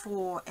advert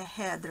for a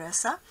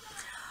hairdresser,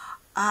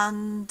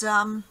 and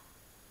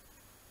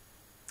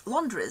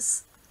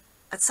laundries.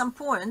 At some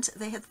point,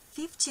 they had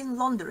 15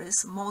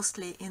 laundries,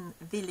 mostly in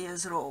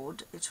Villiers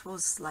Road. It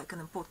was like an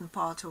important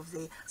part of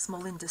the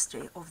small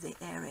industry of the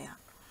area.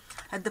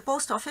 At the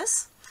post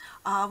office,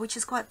 which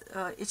is quite,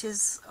 it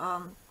is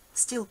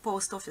still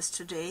post office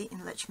today in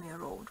Lechmere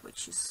Road,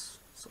 which is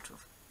sort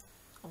of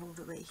all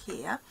the way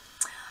here.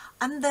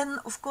 And then,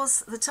 of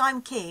course, the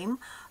time came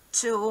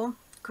to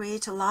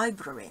create a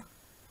library.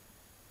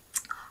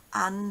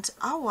 And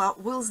our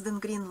Willesden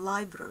Green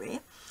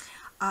Library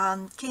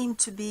came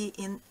to be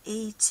in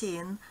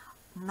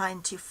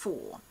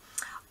 1894,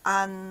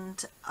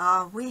 and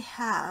we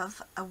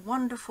have a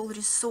wonderful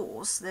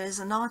resource. There is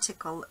an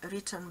article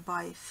written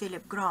by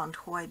Philip Grant,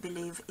 who I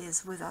believe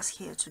is with us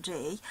here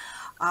today,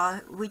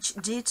 which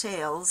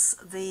details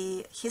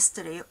the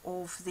history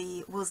of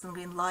the Willesden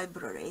Green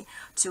Library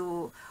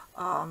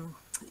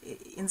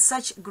in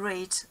such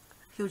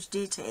huge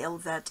detail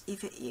that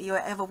if you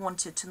ever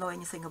wanted to know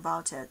anything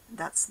about it,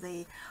 that's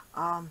the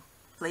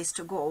place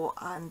to go,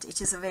 and it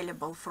is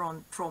available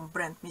from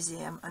Brent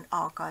Museum and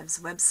Archives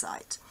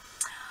website.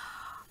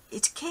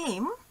 It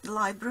came, the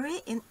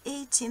library, in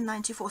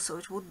 1894, so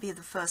it would be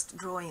the first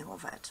drawing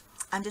of it,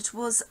 and it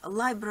was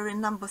library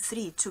number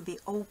 3 to be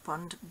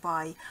opened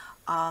by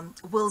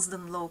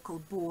Willesden Local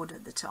Board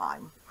at the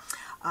time.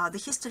 The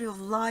history of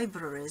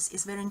libraries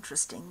is very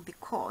interesting,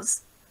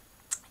 because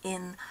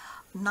in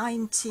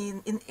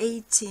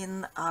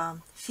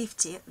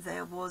 1850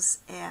 there was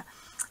a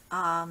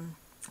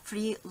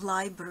Free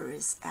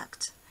Libraries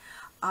Act,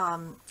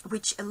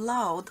 which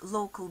allowed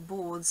local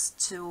boards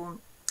to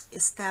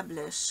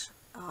establish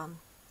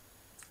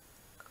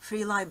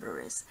free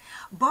libraries,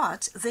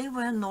 but they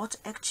were not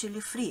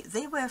actually free.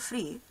 They were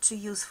free to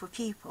use for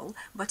people,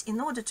 but in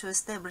order to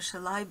establish a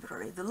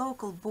library, the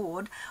local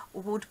board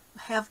would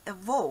have a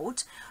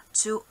vote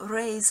to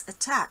raise a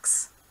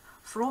tax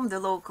from the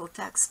local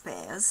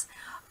taxpayers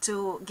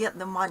to get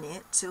the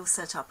money to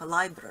set up a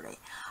library.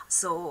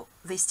 So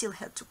they still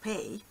had to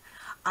pay,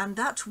 and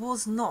that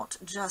was not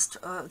just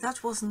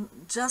that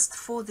wasn't just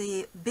for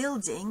the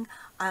building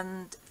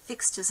and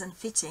fixtures and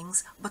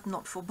fittings, but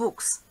not for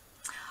books.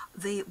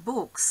 The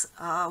books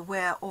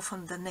were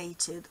often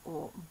donated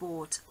or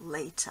bought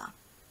later.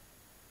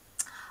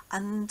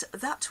 And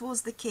that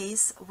was the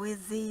case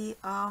with the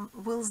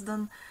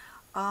Willesden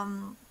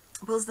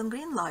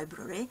Green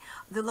Library.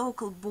 The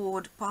local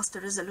board passed a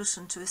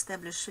resolution to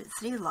establish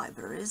 3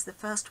 libraries. The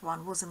first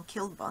one was in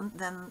Kilburn,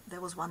 then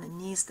there was one in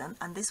Neasden,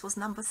 and this was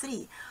number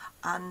 3.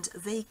 And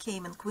they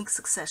came in quick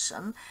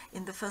succession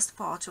in the first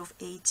part of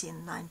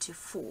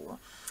 1894.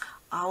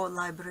 Our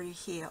library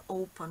here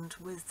opened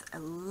with a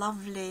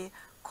lovely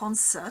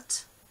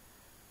concert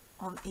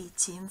on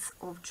 18th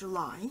of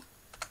July.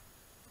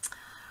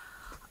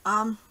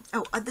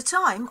 At the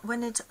time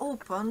when it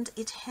opened,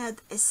 it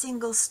had a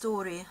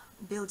single-story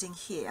building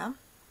here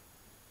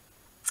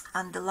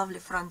and the lovely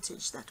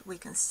frontage that we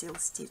can still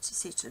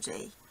see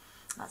today.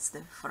 That's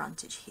the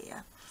frontage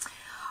here.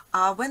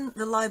 When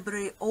the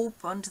library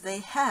opened, they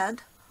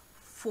had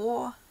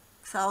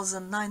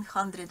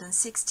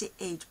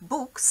 4,968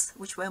 books,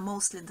 which were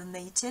mostly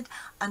donated,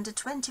 and a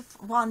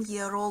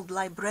 21-year-old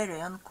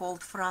librarian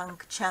called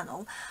Frank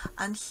Channel,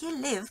 and he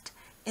lived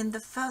in the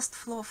first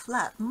floor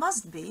flat,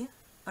 must be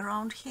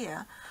around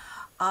here,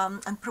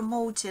 and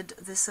promoted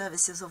the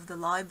services of the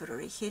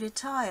library. He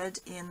retired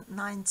in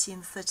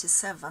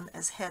 1937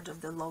 as head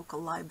of the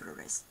local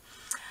libraries.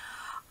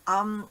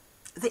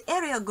 The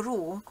area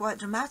grew quite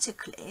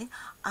dramatically,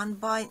 and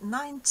by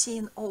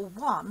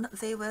 1901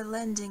 they were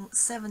lending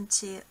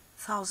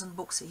 70,000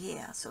 books a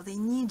year, so they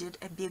needed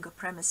a bigger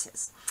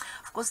premises.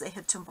 Of course, they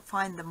had to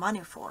find the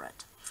money for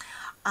it.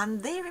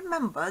 And they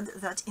remembered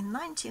that in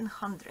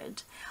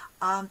 1900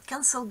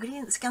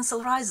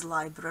 Kensal Rise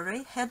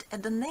Library had a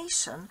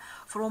donation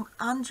from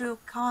Andrew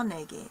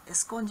Carnegie, a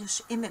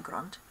Scottish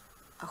immigrant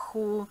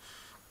who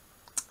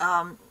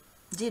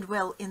did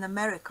well in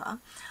America,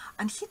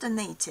 and he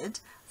donated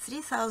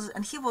 3,000,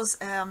 and he was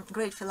a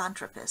great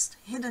philanthropist.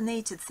 He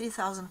donated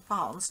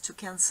 £3,000 to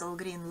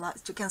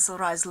Kensal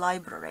Rise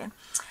Library,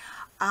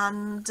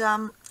 and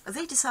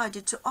they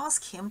decided to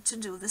ask him to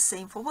do the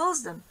same for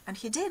Willesden, and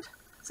he did.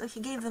 So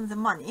he gave them the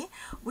money,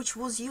 which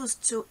was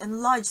used to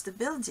enlarge the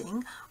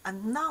building,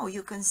 and now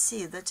you can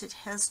see that it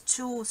has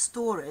 2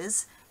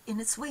 stories in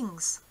its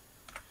wings.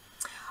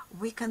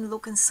 We can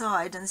look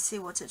inside and see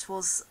what it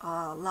was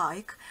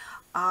like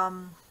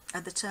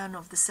at the turn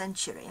of the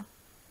century.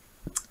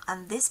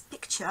 And this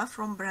picture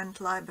from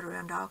Brent Library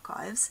and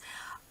Archives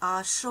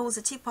shows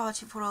a tea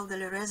party for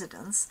elderly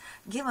residents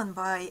given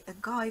by a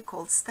guy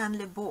called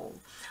Stanley Ball,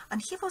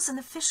 and he was an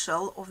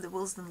official of the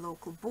Willesden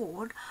Local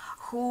Board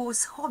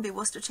whose hobby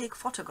was to take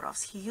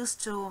photographs. He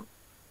used to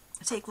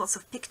take lots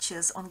of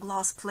pictures on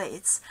glass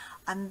plates,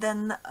 and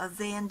then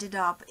they ended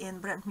up in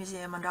Brent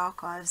Museum and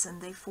Archives,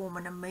 and they form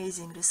an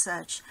amazing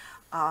research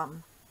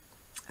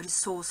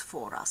resource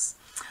for us.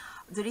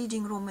 The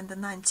reading room in the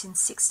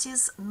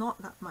 1960s,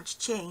 not that much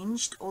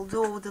changed,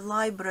 although the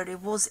library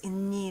was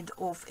in need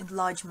of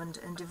enlargement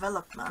and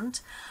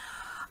development,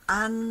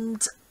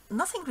 and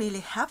nothing really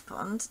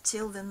happened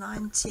till the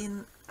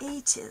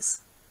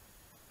 1980s,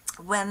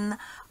 when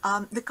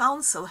the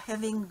council,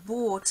 having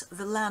bought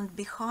the land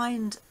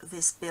behind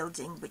this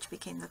building, which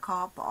became the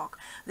car park,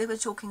 they were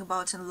talking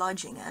about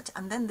enlarging it,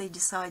 and then they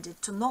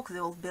decided to knock the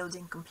old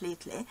building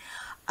completely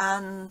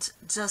and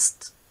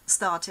just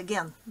start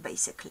again,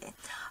 basically.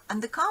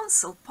 And the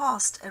council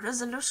passed a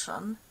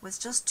resolution with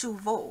just 2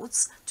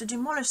 votes to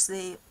demolish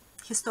the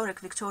historic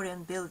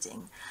Victorian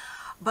building.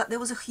 But there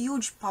was a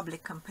huge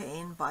public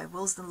campaign by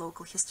Willesden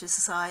Local History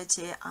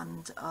Society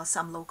and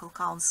some local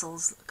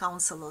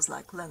councillors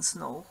like Len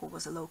Snow, who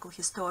was a local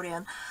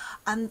historian,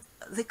 and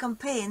the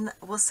campaign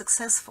was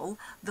successful.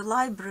 The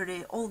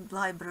library, old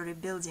library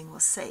building,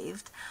 was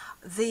saved.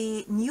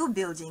 The new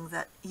building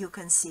that you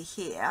can see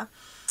here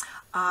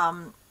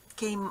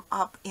came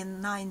up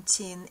in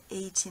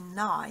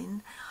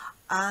 1989,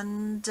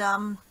 and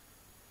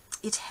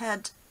it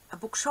had a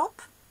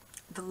bookshop,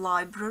 the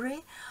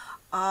library,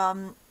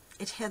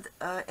 it had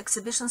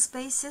exhibition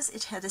spaces,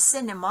 it had a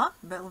cinema,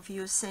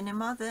 Bellevue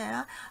Cinema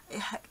there,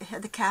 it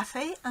had a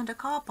cafe and a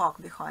car park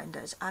behind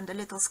it, and a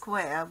little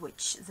square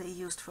which they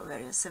used for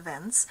various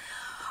events.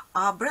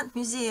 Brent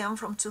Museum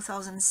from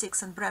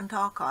 2006 and Brent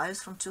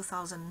Archives from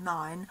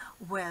 2009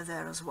 were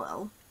there as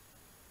well.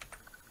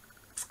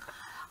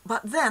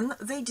 But then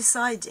they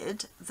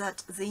decided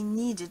that they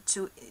needed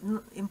to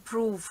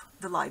improve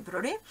the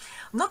library.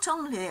 Not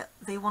only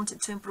they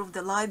wanted to improve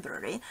the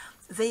library,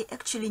 they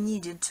actually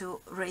needed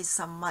to raise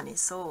some money.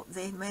 So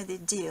they made a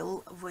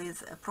deal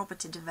with a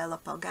property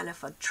developer,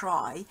 Galliford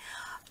Try,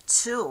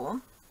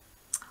 to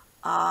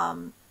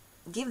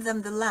give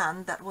them the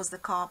land that was the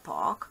car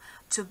park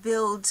to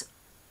build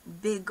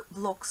big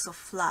blocks of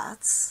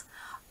flats,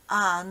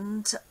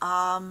 and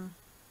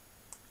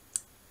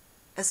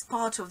as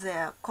part of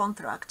their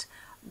contract,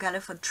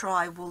 Galliford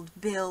Try would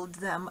build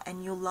them a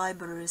new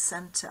library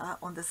centre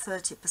on the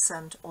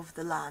 30% of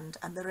the land,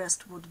 and the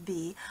rest would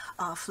be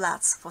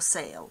flats for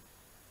sale.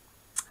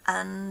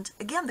 And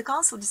again, the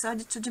council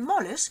decided to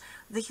demolish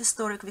the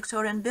historic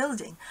Victorian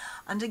building.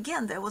 And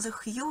again, there was a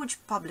huge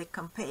public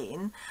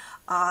campaign.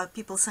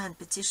 People signed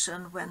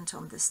petition, went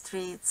on the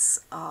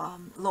streets,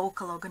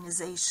 local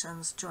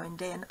organizations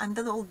joined in, and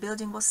the old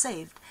building was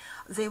saved.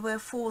 They were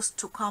forced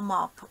to come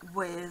up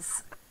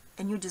with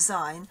a new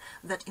design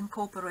that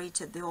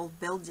incorporated the old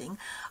building.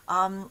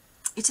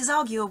 It is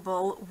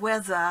arguable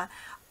whether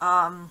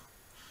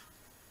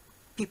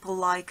people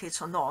like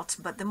it or not,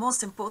 but the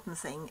most important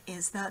thing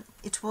is that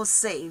it was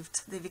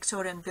saved. The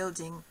Victorian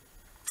building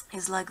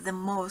is like the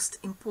most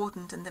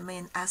important and the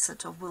main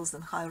asset of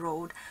Willesden High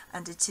Road,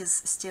 and it is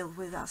still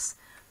with us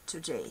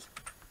today.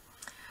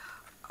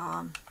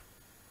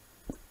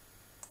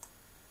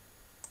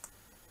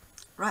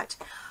 Right.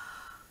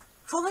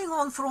 Following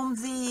on from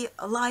the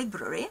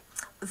library,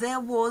 there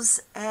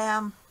was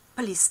a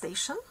police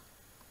station,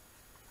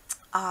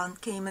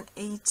 came in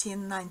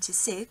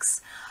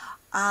 1896,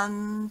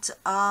 and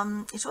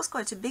it was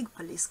quite a big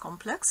police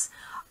complex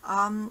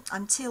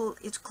until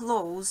it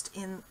closed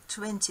in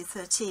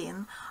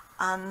 2013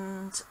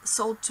 and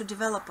sold to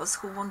developers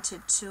who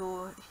wanted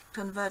to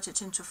convert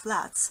it into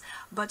flats.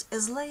 But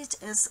as late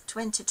as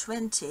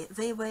 2020,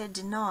 they were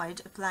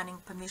denied a planning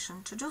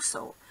permission to do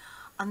so.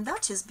 And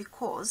that is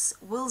because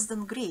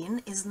Willesden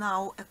Green is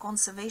now a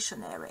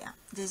conservation area,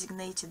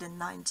 designated in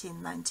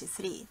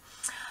 1993.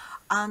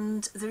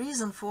 And the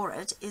reason for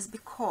it is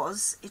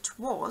because it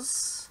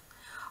was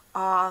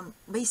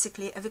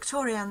basically a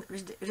Victorian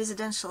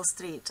residential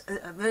street,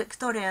 a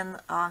Victorian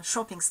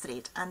shopping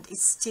street, and it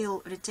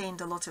still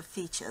retained a lot of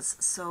features,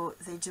 so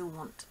they do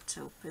want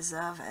to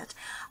preserve it.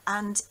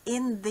 And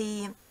in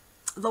the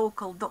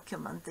local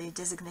document, the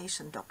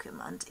designation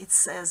document, it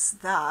says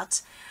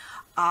that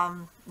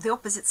the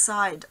opposite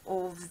side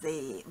of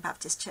the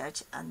Baptist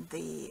church and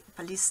the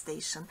police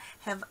station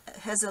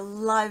has a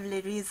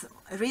lively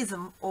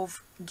rhythm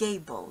of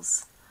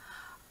gables.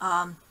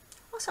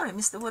 Oh, sorry, I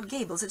missed the word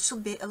gables. It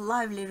should be a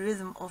lively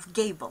rhythm of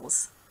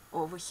gables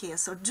over here.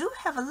 So do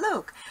have a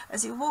look.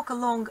 As you walk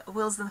along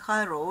Willesden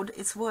High Road,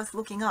 it's worth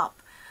looking up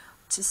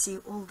to see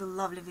all the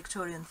lovely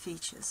Victorian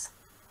features.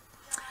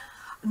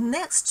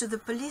 Next to the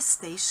police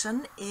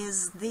station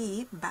is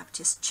the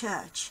Baptist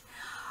church.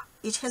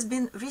 It has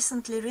been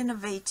recently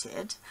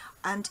renovated,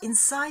 and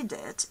inside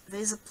it there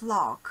is a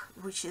plaque,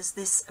 which is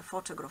this a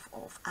photograph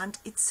of, and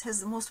it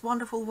has the most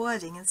wonderful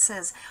wording. It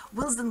says,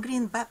 Willesden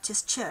Green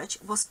Baptist Church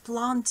was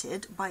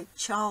planted by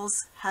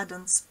Charles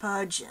Haddon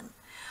Spurgeon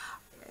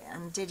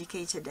and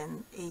dedicated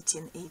in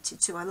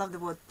 1882. I love the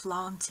word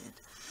planted.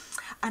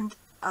 And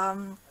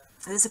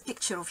there's a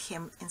picture of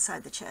him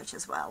inside the church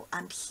as well,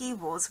 and he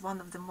was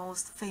one of the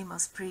most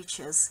famous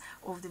preachers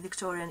of the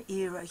Victorian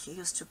era. He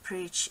used to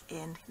preach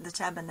in the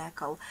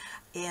tabernacle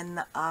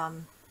in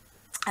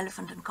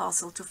Elephant and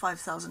Castle to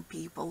 5,000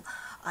 people,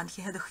 and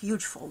he had a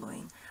huge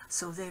following,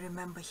 so they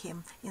remember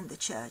him in the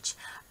church.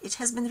 It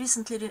has been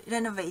recently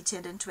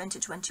renovated in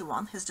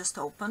 2021, has just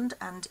opened,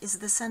 and is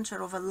the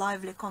center of a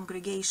lively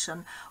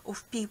congregation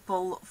of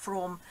people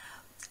from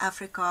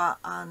Africa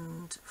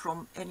and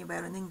from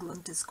anywhere in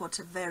England. It's got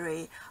a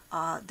very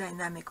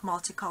dynamic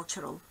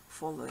multicultural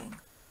following.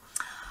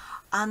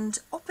 And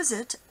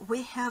opposite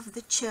we have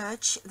the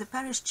church, the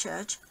parish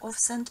church of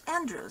St.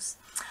 Andrews,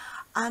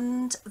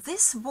 and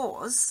this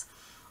was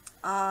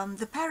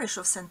the parish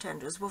of St.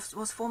 Andrews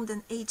was formed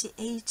in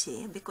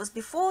 1880, because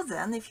before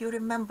then, if you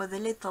remember, the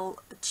little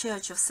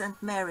church of St.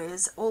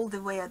 Mary's all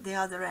the way at the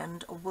other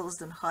end of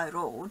Willesden High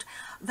Road,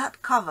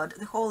 that covered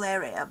the whole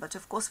area, but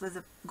of course with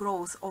the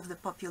growth of the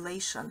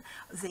population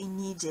they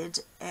needed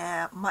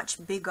a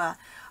much bigger,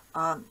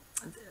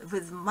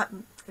 with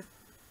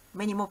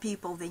many more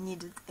people, they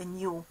needed a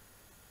new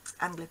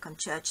Anglican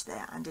church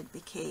there, and it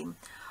became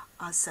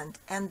St.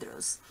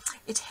 Andrews.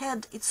 It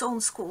had its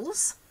own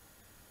schools,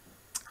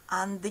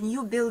 and the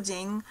new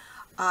building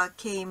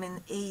came in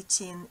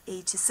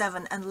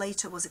 1887 and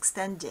later was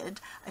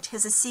extended. It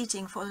has a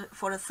seating for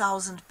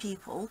 1,000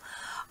 people,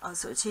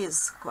 so it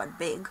is quite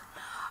big,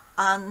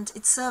 and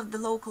it served the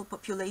local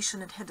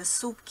population. It had a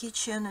soup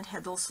kitchen, it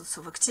had all sorts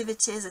of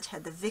activities, it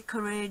had the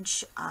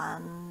vicarage,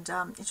 and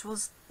it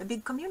was a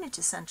big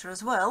community center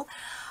as well.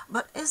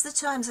 But as the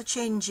times are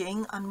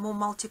changing and more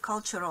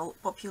multicultural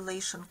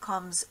population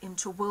comes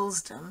into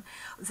Willesden,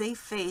 they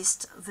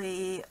faced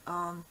the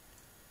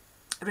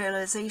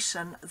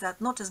realization that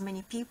not as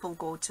many people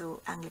go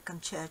to Anglican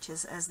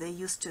churches as they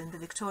used to in the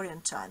Victorian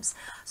times.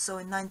 So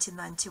in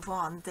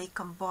 1991 they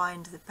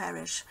combined the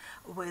parish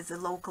with the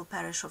local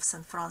parish of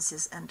St.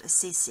 Francis and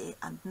Assisi,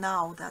 and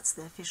now that's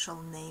the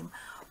official name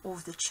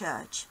of the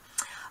church.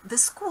 The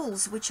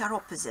schools which are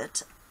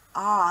opposite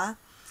are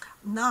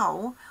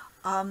now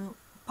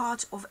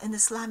part of an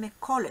Islamic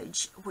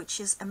college, which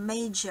is a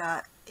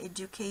major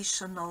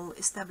educational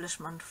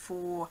establishment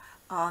for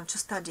to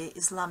study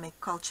Islamic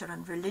culture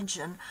and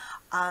religion,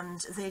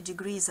 and their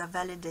degrees are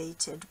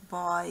validated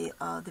by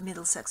the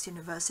Middlesex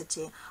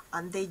University,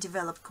 and they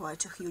developed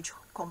quite a huge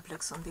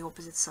complex on the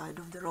opposite side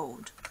of the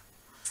road.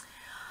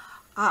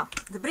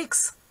 The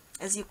bricks,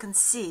 as you can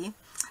see,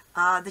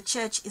 the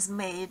church is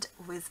made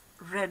with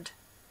red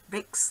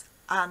bricks,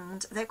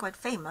 and they're quite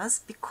famous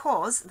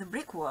because the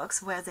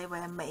brickworks where they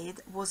were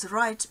made was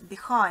right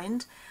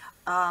behind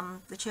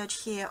the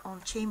church here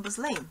on Chambers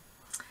Lane.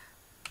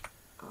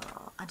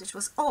 And it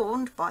was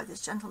owned by this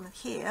gentleman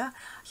here.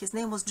 His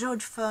name was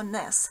George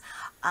Furness,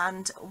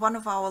 and one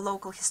of our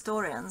local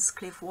historians,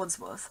 Cliff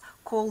Wadsworth,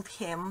 called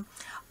him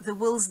the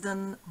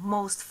Willesden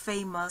most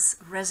famous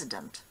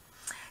resident.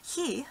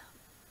 He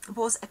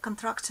was a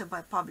contractor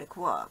by public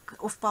works.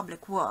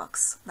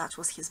 That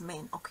was his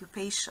main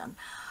occupation.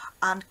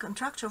 And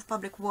contractor of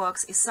public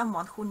works is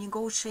someone who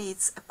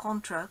negotiates a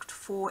contract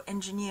for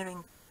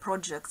engineering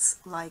projects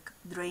like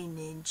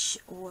drainage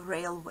or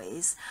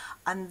railways,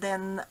 and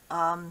then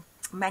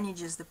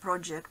manages the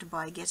project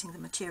by getting the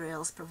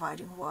materials,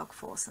 providing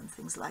workforce and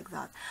things like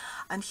that.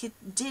 And he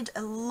did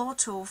a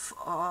lot of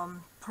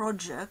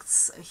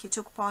projects. He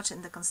took part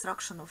in the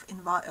construction of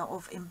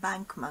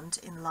embankment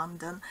in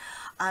London,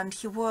 and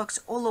he worked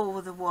all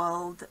over the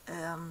world,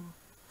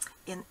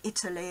 in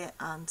Italy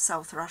and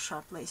South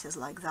Russia, places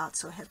like that,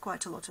 so he had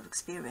quite a lot of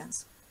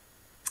experience.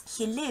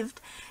 He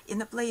lived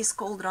in a place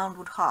called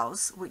Roundwood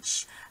House,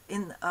 which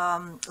in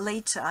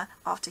later,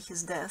 after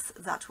his death,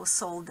 that was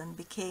sold and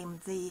became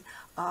the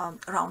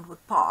Roundwood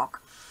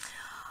Park.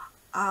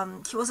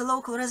 He was a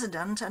local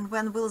resident, and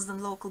when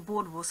Willesden Local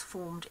Board was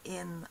formed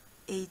in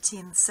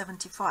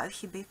 1875,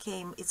 he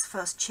became its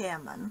first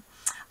chairman.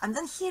 And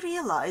then he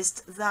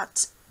realized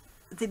that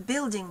the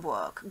building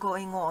work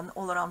going on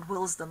all around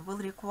Willesden will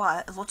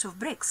require a lot of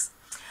bricks.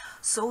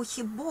 So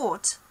he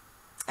bought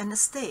an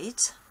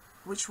estate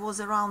which was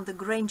around the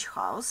Grange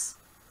House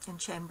in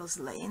Chambers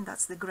Lane.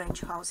 That's the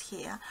Grange House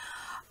here.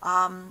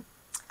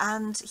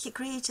 And he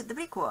created the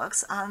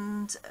brickworks,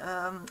 and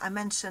I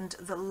mentioned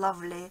the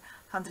lovely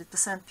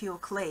 100% pure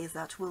clay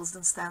that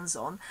Willesden stands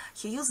on.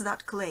 He used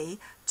that clay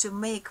to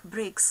make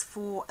bricks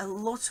for a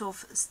lot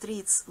of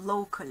streets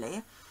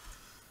locally,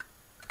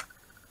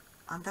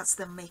 and that's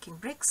them making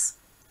bricks.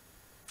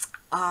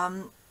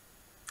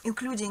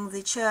 Including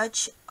the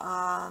church.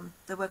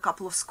 There were a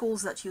couple of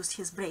schools that used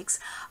his bricks,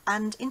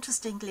 and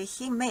interestingly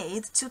he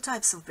made two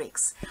types of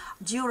bricks: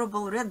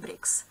 durable red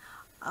bricks,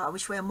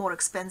 which were more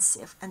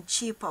expensive, and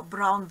cheaper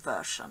brown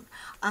version.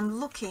 And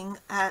looking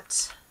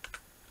at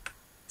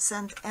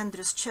St.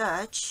 Andrew's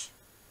Church,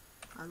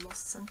 I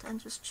lost St.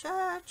 Andrew's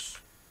Church,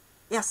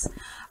 yes,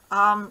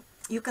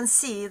 you can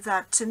see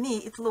that to me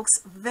it looks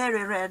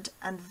very red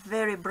and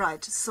very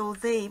bright, so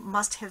they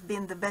must have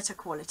been the better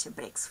quality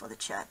bricks for the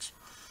church.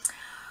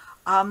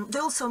 They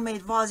also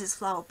made vases,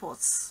 flower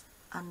pots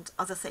and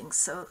other things,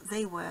 so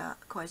they were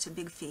quite a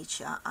big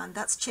feature. And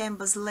that's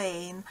Chambers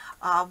Lane,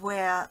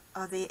 where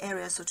the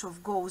area sort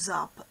of goes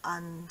up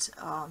and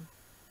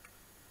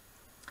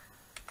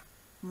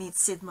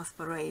meets Sidmouth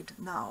Parade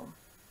now.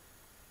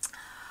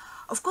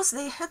 Of course,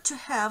 they had to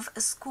have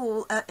a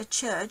school, a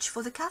church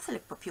for the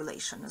Catholic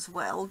population as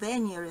well. Their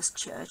nearest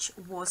church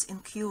was in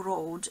Kew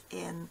Road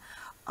in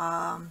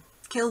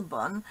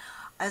Kilburn.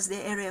 As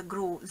the area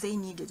grew, they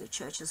needed a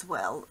church as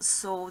well.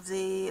 So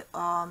the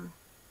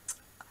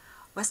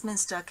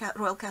Westminster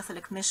Royal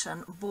Catholic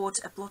Mission bought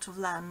a plot of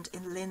land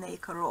in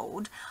Linacre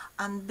Road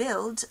and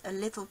built a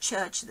little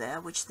church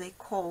there, which they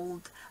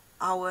called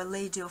Our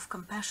Lady of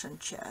Compassion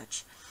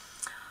Church.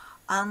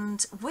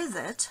 And with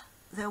it,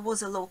 there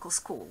was a local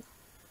school,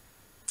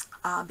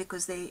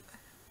 because they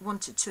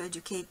wanted to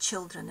educate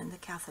children in the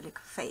Catholic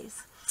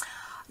faith.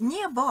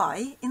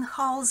 Nearby, in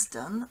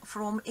Harlesden,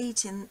 from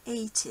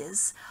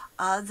 1880s,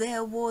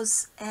 there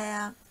was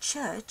a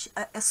church,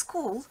 a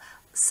school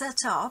set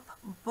up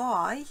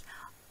by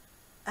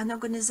an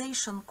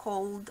organization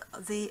called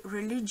the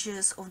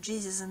Religious of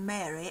Jesus and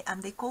Mary,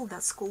 and they called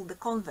that school the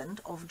Convent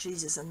of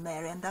Jesus and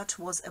Mary, and that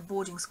was a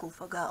boarding school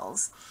for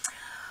girls.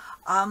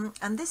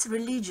 And this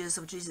Religious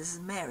of Jesus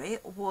and Mary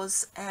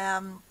was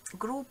a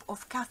group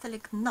of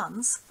Catholic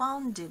nuns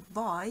founded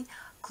by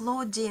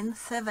Claudine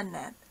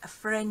Thevenet, a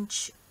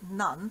French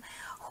nun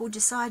who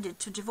decided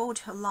to devote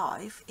her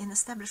life in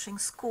establishing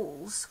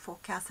schools for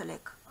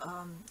Catholic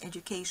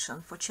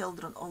education for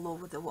children all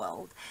over the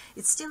world.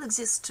 It still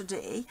exists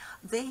today.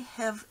 They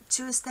have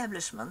two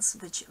establishments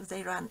which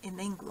they run in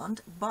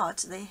England,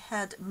 but they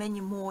had many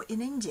more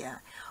in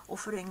India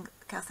offering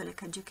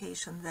Catholic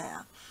education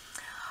there.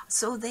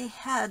 So they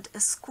had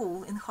a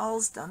school in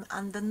Harlesden,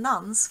 and the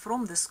nuns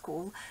from the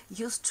school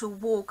used to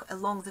walk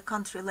along the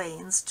country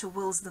lanes to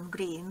Willesden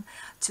Green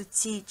to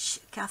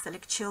teach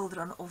Catholic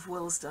children of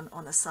Willesden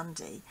on a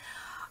Sunday.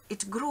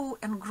 It grew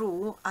and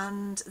grew,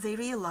 and they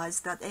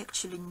realized that they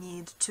actually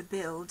need to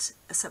build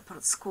a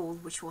separate school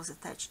which was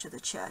attached to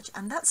the church.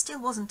 And that still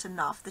wasn't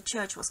enough. The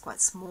church was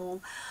quite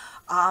small.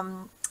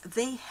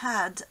 They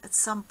had at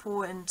some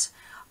point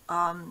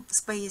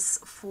space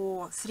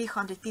for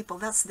 300 people.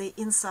 That's the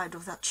inside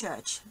of that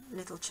church,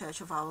 little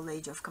church of Our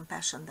Lady of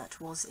Compassion that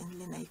was in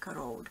Linacre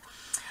Road.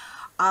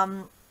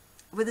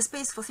 With a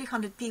space for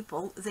 300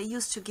 people, they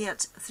used to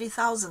get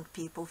 3,000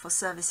 people for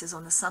services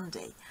on a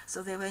Sunday,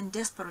 so they were in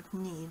desperate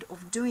need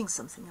of doing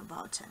something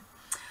about it.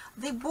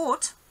 They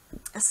bought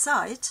a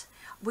site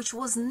which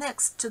was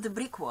next to the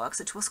brickworks.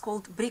 It was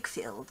called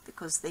Brickfield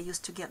because they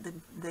used to get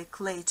the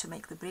clay to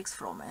make the bricks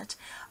from it,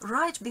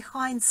 right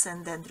behind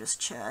St Andrew's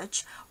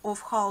Church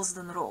off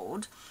Willesden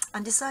Road,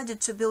 and decided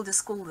to build a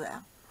school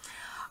there.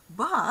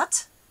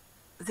 But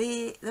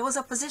there was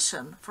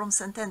opposition from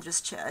St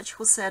Andrew's Church,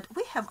 who said,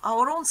 we have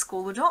our own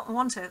school, we don't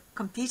want a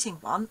competing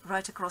one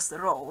right across the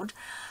road.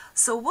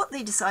 So what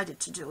they decided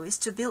to do is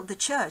to build the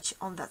church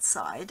on that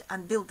side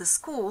and build the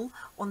school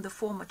on the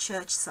former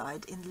church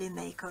side in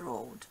Linacre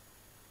Road.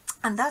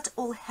 And that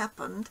all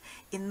happened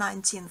in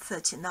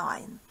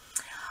 1939.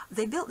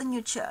 They built the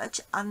new church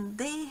and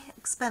they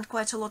spent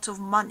quite a lot of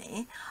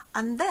money,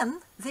 and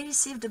then they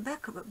received a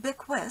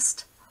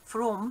bequest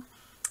from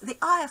the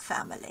Eyre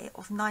family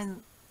of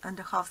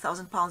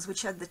 £9,500,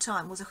 which at the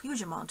time was a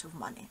huge amount of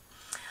money.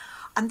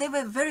 And they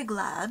were very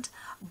glad,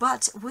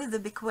 but with the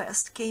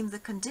bequest came the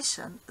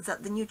condition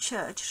that the new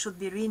church should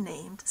be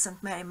renamed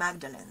St Mary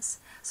Magdalene's.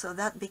 So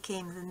that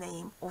became the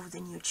name of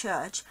the new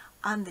church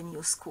and the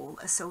new school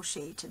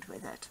associated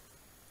with it.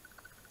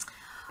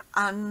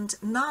 And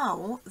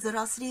now there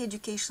are 3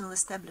 educational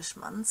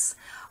establishments.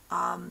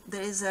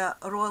 There is a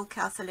Royal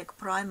Catholic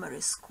Primary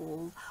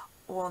School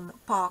on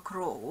Park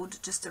Road,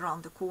 just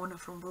around the corner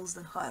from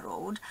Willesden High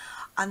Road,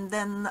 and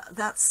then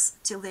that's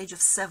till the age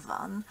of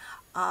 7.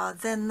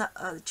 Then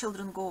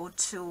children go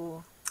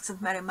to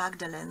St Mary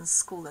Magdalene's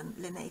School in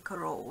Linacre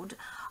Road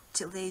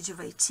till the age of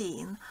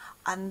 18,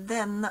 and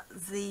then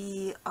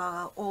the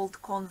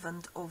old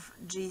convent of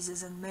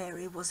Jesus and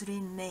Mary was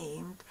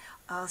renamed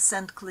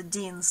St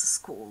Claudine's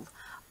School,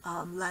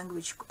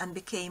 language, and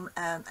became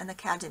an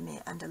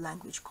academy and a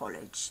language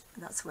college.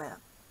 That's where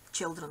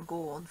children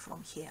go on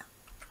from here.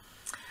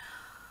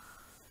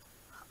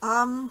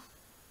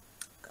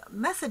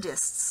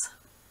 Methodists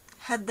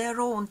had their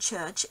own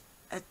church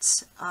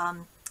at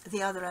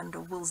the other end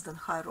of Willesden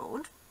High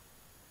Road.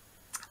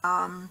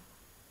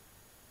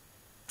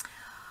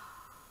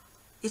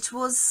 It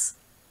was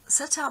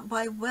set up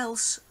by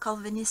Welsh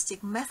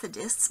Calvinistic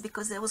Methodists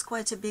because there was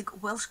quite a big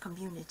Welsh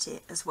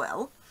community as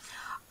well,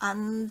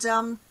 and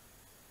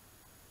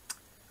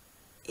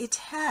it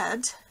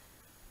had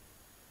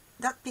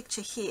that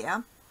picture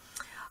here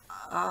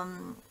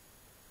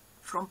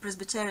from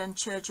Presbyterian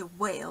Church of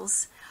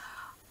Wales,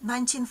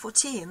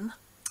 1914.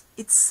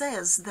 It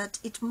says that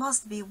it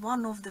must be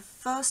one of the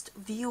first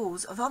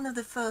views, of one of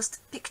the first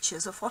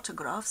pictures or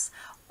photographs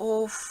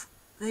of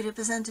the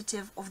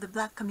representative of the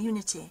black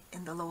community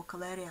in the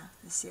local area.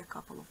 You see a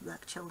couple of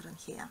black children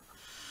here.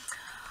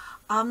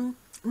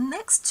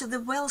 Next to the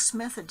Welsh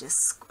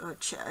Methodist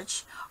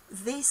Church,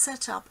 they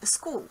set up a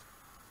school.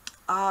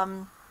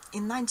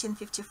 In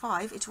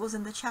 1955, it was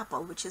in the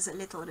chapel, which is a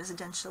little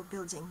residential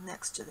building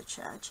next to the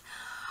church.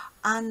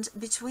 And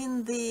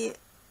between the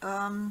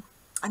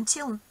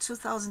until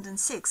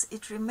 2006,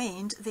 it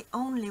remained the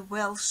only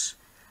Welsh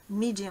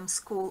medium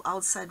school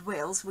outside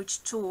Wales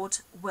which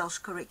taught Welsh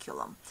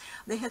curriculum.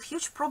 They had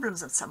huge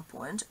problems at some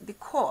point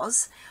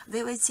because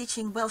they were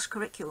teaching Welsh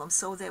curriculum,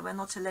 so they were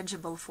not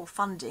eligible for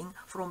funding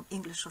from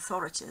English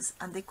authorities,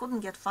 and they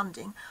couldn't get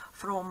funding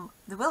from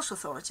the Welsh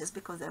authorities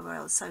because they were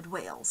outside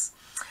Wales.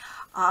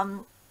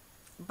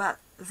 But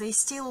they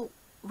still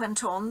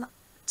went on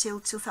till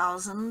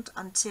 2000,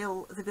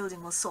 until the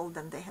building was sold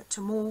and they had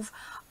to move,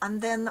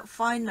 and then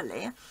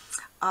finally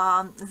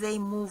they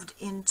moved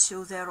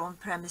into their own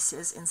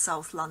premises in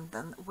South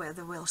London, where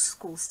the Welsh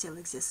school still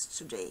exists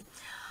today.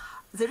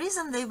 The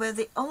reason they were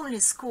the only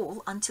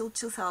school until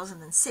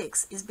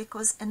 2006 is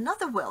because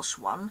another Welsh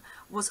one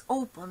was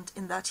opened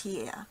in that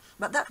year,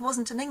 but that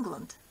wasn't in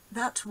England.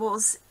 That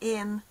was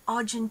in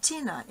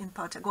Argentina, in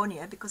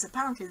Patagonia, because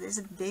apparently there's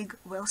a big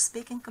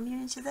Welsh-speaking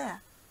community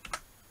there.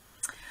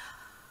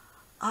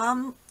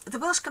 The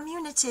Welsh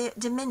community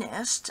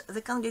diminished.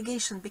 The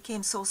congregation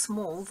became so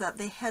small that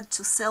they had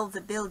to sell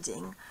the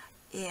building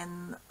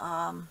in,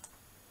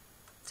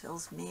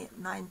 tells me,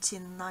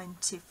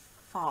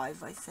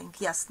 1995, I think.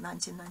 Yes,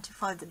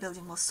 1995 the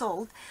building was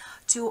sold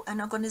to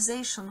an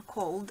organization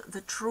called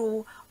the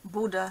True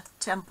Buddha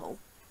Temple.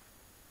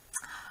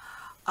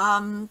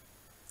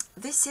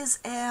 This is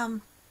a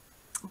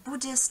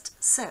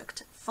Buddhist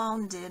sect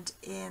founded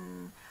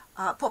in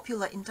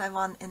popular in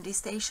Taiwan and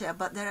East Asia,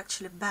 but they're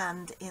actually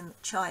banned in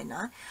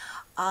China,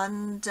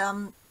 and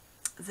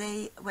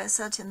they were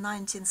set in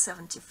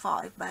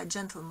 1975 by a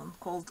gentleman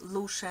called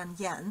Lu Shen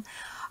Yan,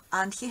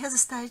 and he has a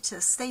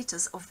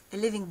status of a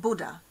living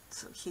Buddha,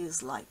 so he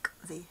is like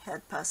the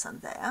head person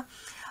there.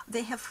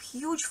 They have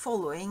huge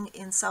following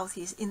in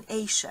Southeast in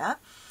Asia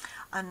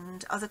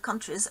and other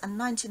countries, and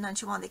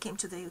 1991 they came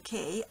to the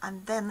UK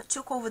and then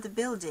took over the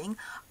building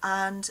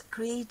and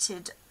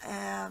created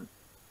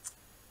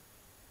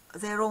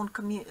their own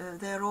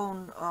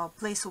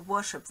place of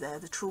worship there,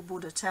 the True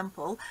Buddha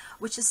Temple,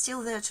 which is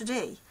still there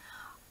today.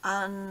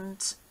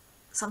 And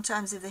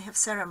sometimes if they have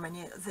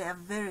ceremony, they are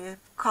very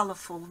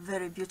colorful,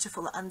 very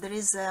beautiful, and there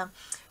is a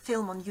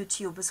film on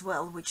YouTube as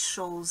well which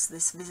shows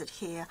this visit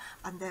here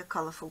and their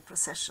colorful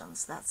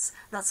processions.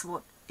 That's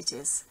what it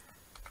is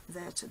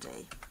there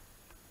today.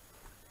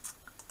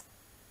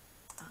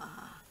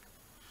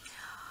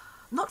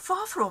 Not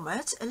far from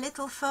it, a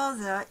little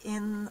further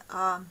in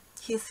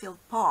Heathfield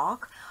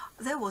Park,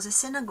 there was a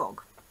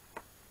synagogue,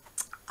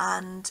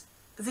 and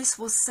this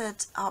was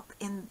set up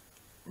in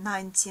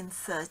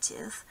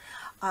 1930s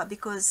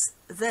because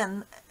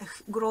then a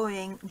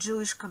growing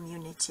Jewish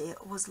community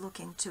was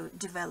looking to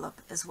develop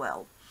as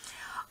well.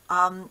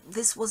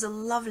 This was a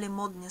lovely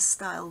modernist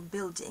style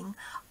building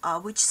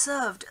which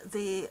served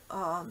the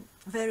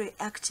very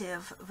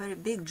active, very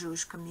big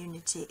Jewish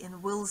community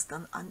in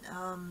Willesden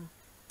and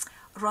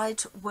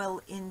right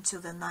well into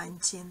the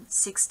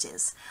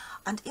 1960s.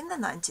 And in the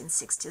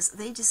 1960s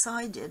they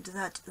decided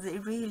that they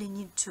really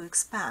need to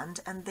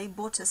expand, and they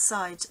bought a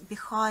site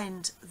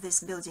behind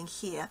this building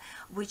here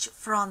which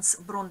fronts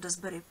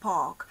Brondesbury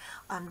Park,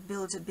 and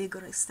built a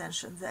bigger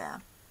extension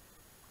there.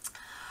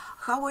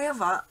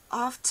 However,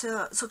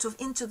 after sort of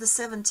into the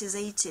 70s,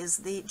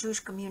 80s, the Jewish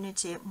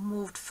community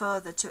moved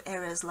further to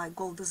areas like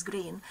Golders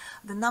Green.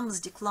 The numbers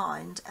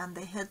declined and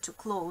they had to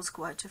close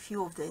quite a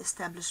few of the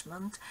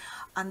establishment,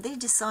 and they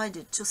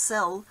decided to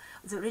sell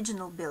the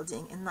original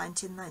building in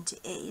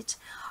 1998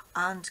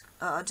 and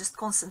just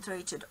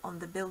concentrated on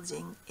the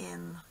building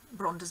in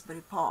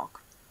Brondesbury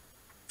Park.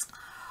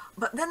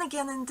 But then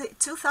again, in the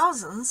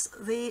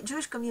 2000s, the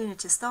Jewish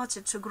community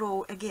started to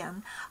grow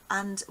again,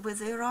 and with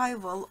the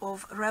arrival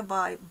of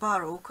Rabbi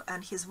Baruch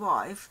and his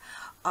wife,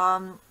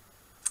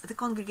 the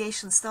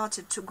congregation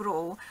started to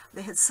grow.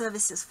 They had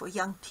services for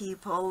young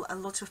people. A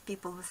lot of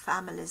people with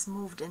families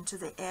moved into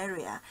the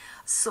area.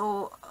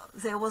 So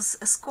there was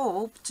a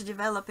scope to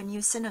develop a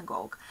new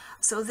synagogue.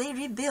 So they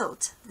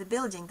rebuilt the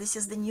building. This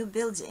is the new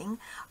building,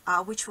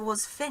 which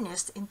was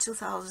finished in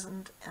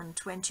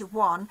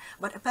 2021,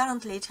 but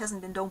apparently it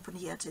hasn't been opened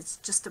yet. It's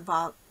just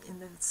about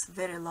in its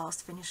very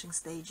last finishing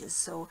stages.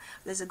 So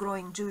there's a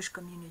growing Jewish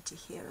community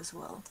here as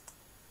well.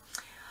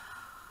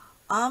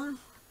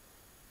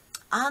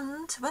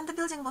 And when the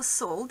building was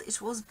sold,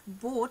 it was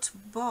bought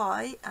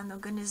by an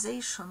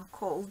organization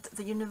called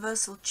the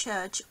Universal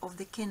Church of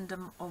the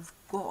Kingdom of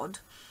God,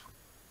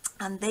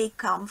 and they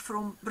come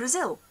from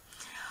Brazil.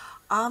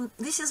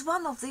 This is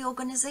one of the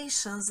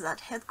organizations that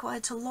had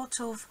quite a lot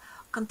of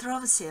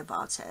controversy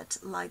about it,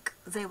 like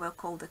they were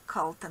called a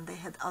cult and they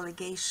had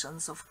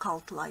allegations of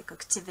cult-like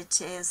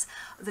activities.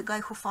 The guy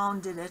who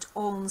founded it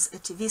owns a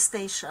TV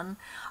station,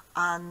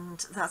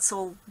 and that's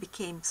all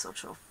became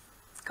sort of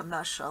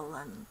commercial,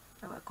 and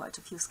there were quite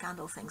a few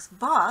scandal things.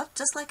 But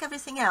just like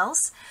everything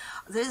else,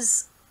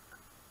 there's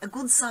a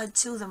good side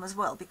to them as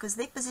well, because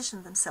they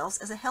position themselves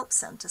as a help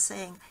center,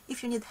 saying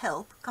if you need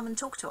help, come and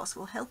talk to us,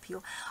 we'll help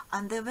you.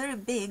 And they're very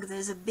big.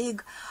 There's a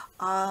big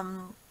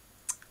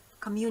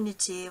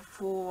community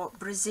for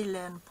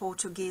Brazilian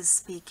Portuguese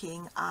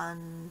speaking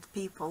and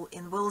people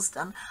in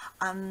Willesden,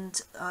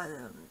 and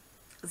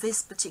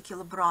this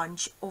particular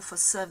branch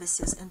offers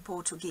services in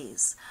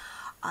Portuguese,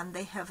 and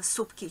they have a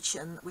soup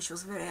kitchen which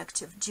was very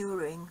active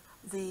during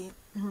the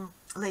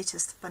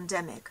latest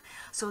pandemic.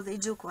 So they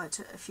do quite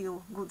a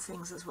few good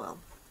things as well.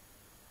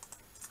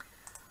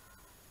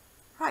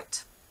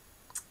 Right.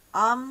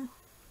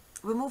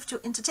 We moved to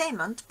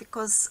entertainment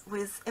because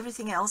with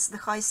everything else, the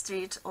high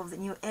street of the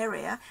new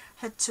area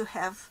had to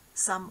have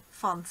some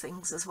fun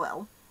things as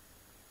well.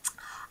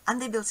 And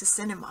they built a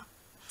cinema.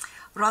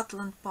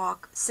 Rutland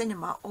Park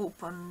Cinema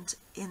opened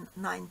in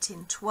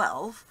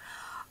 1912,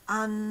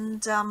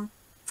 and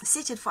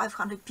seated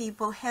 500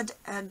 people, had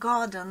a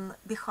garden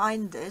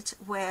behind it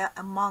where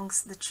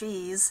amongst the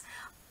trees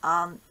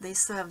they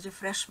served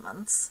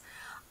refreshments,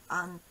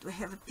 and we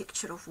have a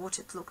picture of what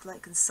it looked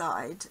like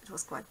inside. It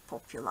was quite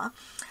popular.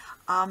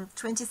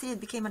 23 it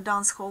became a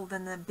dance hall,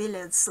 then a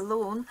billiard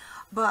saloon,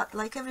 but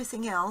like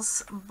everything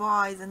else,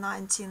 by the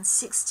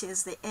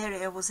 1960s the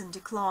area was in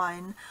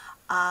decline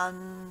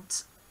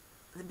and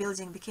the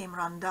building became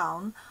run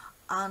down,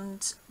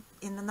 and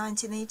in the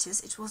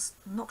 1980s it was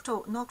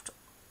knocked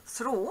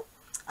through,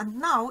 and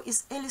now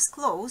is Ellis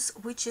Close,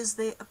 which is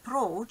the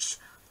approach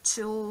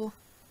to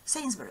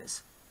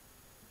Sainsbury's.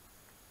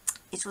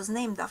 It was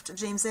named after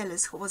James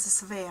Ellis, who was a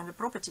surveyor and a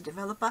property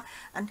developer,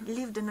 and he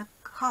lived in a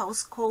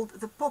house called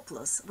the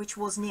Poplars, which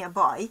was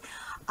nearby,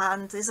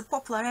 and there's a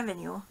Poplar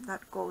Avenue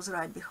that goes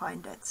right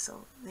behind it,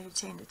 so they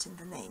retained it in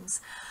the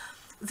names.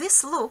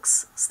 This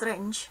looks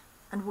strange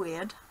and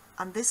weird,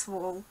 and this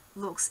wall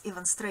looks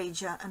even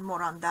stranger and more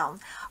rundown,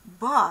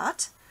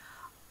 but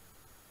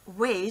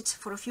wait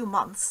for a few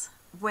months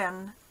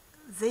when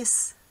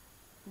this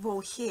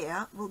wall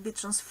here will be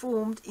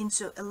transformed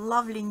into a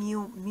lovely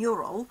new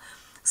mural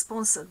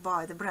sponsored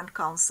by the Brent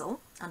Council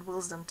and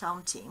Willesden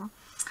Town Team,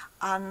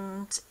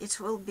 and it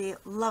will be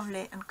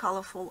lovely and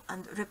colourful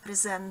and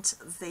represent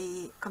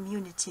the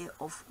community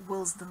of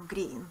Willesden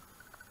Green.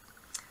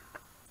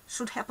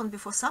 should happen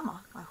before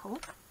summer, I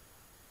hope.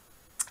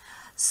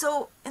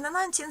 So in the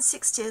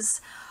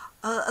 1960s,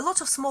 a lot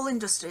of small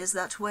industries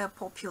that were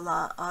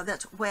popular,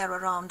 that were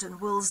around in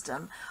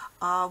Willesden,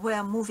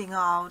 were moving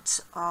out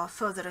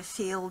further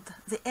afield.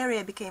 The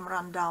area became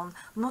run down.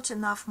 Not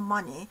enough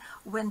money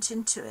went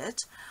into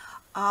it.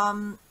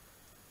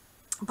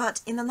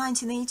 But in the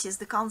 1980s,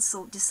 the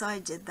council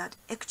decided that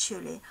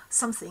actually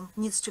something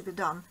needs to be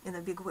done in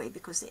a big way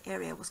because the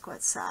area was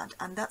quite sad.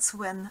 And that's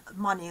when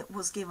money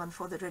was given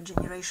for the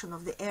regeneration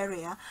of the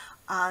area,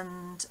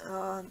 and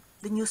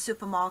the new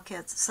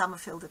supermarket,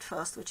 Summerfield at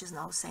first, which is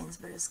now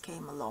Sainsbury's,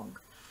 came along.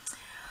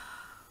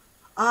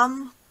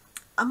 Among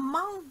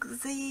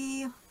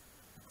the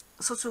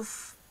sort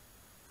of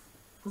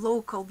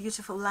local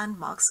beautiful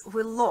landmarks,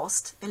 we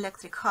lost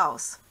Electric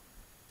House.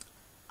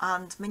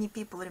 And many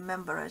people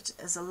remember it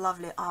as a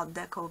lovely Art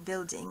Deco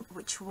building,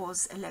 which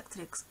was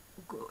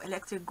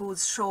electric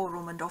goods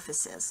showroom and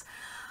offices.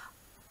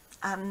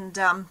 And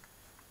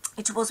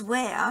it was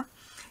where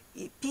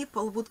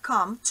people would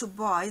come to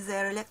buy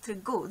their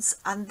electric goods,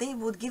 and they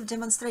would give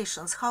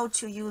demonstrations how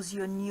to use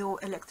your new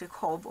electric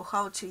hob or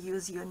how to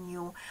use your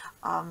new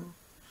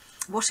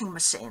washing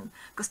machine,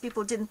 because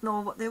people didn't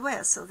know what they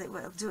were, so they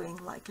were doing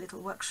like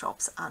little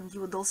workshops, and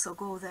you would also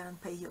go there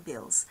and pay your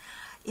bills.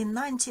 In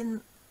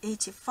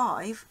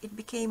 1985 it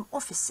became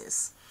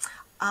offices,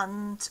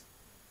 and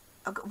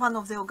one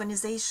of the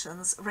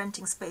organizations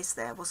renting space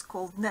there was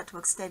called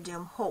Network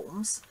Stadium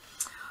Homes,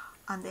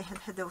 and they had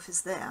head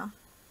office there.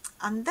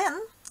 And then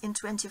in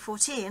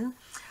 2014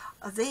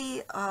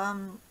 they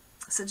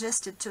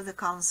suggested to the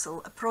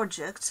council a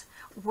project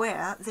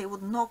where they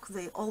would knock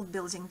the old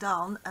building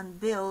down and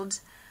build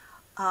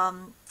a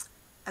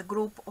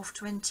group of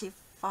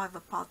 25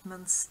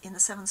 apartments in a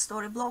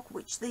 7-story block,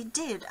 which they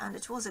did, and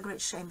it was a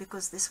great shame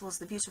because this was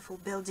the beautiful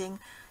building,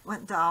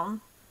 went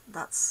down,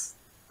 that's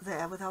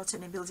there without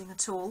any building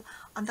at all,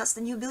 and that's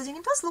the new building.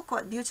 It does look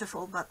quite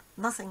beautiful, but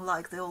nothing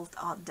like the old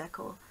Art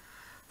Deco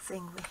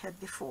thing we had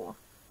before.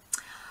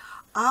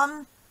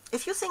 A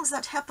few things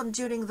that happened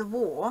during the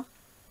war.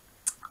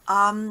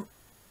 The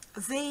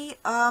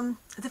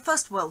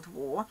First World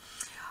War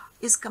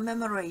is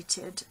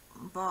commemorated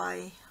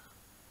by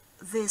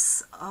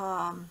this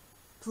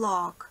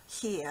plaque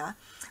here,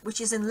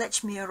 which is in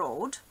Lechmere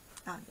Road.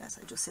 Yes,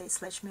 I just say it's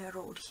Lechmere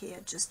Road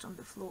here, just on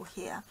the floor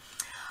here.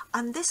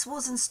 And this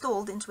was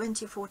installed in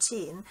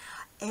 2014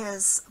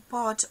 as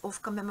part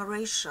of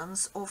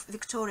commemorations of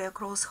Victoria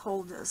Cross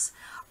holders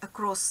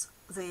across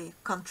the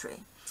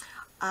country.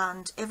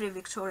 And every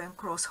Victorian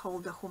Cross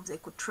holder whom they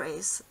could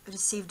trace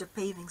received a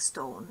paving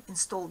stone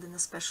installed in a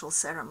special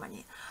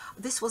ceremony.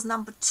 This was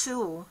number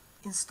 2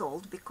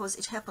 installed because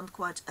it happened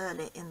quite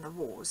early in the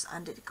wars,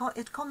 and it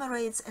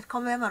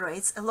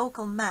commemorates a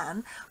local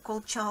man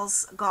called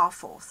Charles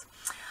Garforth.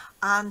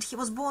 And he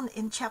was born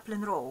in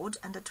Chaplin Road,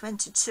 and at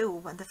 22,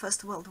 when the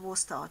First World War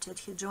started,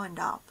 he joined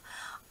up.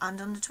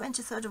 And on the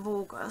 23rd of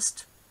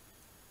August,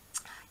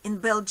 in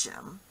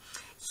Belgium,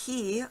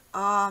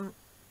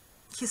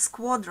 his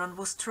squadron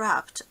was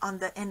trapped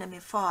under enemy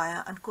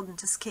fire and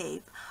couldn't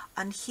escape,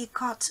 and he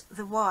cut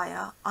the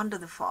wire under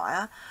the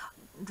fire,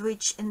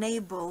 which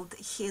enabled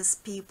his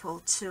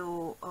people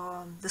to,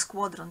 the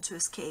squadron, to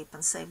escape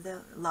and save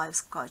the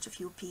lives of quite a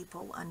few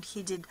people. And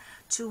he did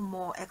 2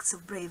 more acts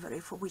of bravery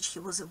for which he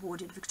was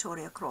awarded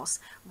Victoria Cross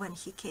when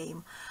he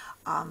came,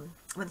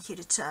 when he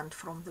returned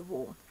from the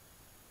war.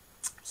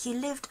 He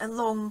lived a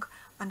long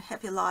and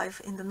happy life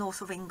in the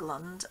north of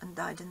England and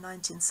died in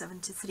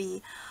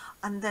 1973,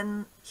 and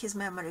then his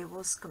memory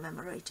was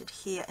commemorated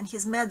here, and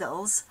his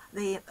medals,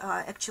 the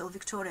actual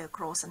Victoria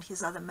Cross and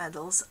his other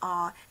medals,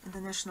 are in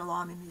the National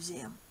Army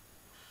Museum.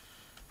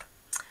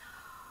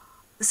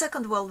 The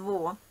Second World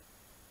War,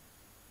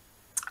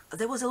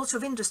 there was a lot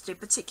of industry,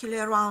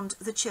 particularly around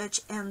the Church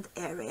End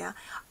area,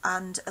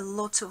 and a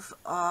lot of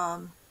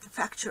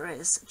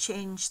factories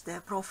changed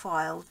their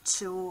profile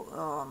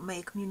to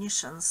make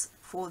munitions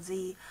for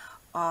the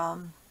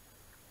and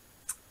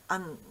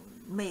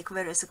make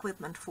various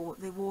equipment for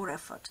the war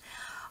effort.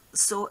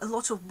 So a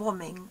lot of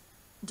bombing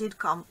did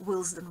come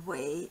Willesden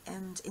way,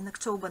 and in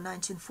October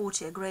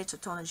 1940 a greater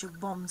tonnage of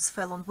bombs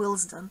fell on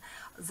Willesden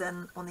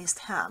than on East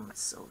Ham,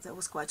 so there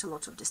was quite a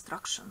lot of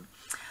destruction.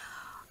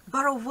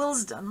 Borough of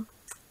Willesden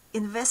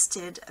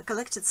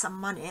collected some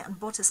money and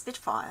bought a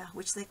Spitfire,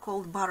 which they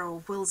called Borough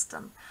of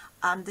Willesden,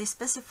 and they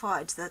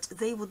specified that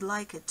they would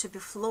like it to be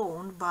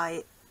flown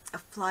by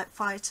a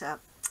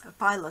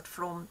pilot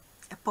from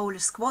a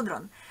Polish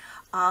squadron,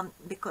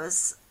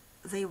 because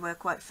they were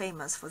quite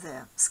famous for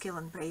their skill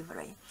and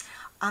bravery.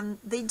 And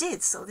they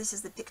did, so this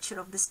is the picture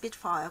of the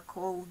Spitfire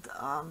called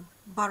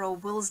Borough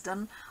of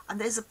Willesden,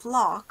 and there's a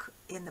plaque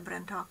in the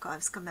Brent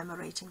archives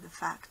commemorating the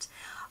fact.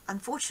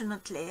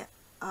 Unfortunately,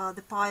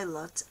 the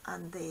pilot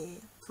and the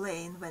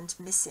plane went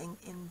missing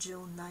in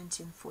June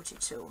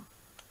 1942.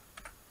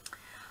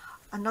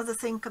 Another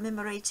thing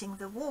commemorating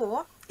the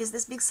war is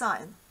this big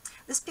sign.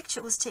 This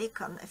picture was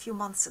taken a few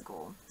months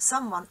ago.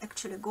 Someone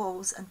actually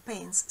goes and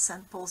paints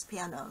St. Paul's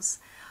pianos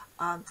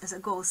as a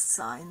ghost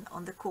sign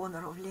on the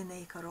corner of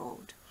Linacre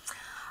Road.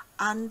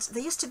 And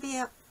there used to be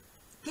a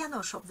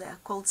piano shop there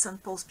called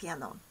St. Paul's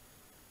Piano.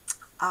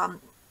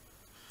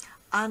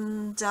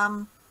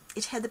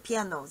 It had a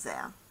piano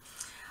there,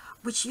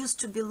 which used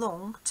to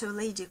belong to a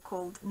lady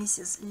called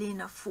Mrs.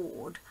 Irina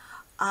Porter,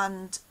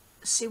 and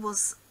she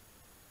was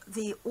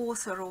the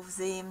author of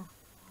the,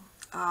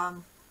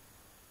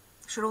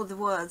 she wrote the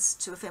words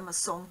to a famous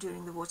song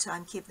during the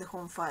wartime, "Keep the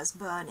Home Fires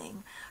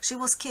Burning." She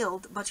was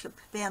killed, but her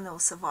piano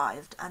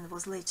survived and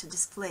was later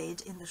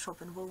displayed in the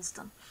shop in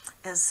Willesden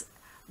as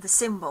the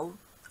symbol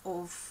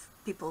of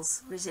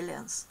people's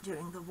resilience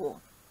during the war.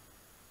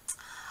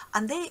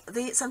 And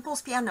the St.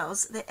 Paul's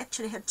Pianos, they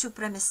actually had two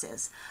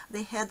premises.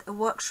 They had a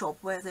workshop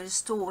where they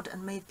restored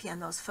and made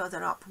pianos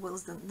further up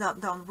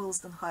down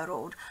Willesden High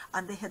Road,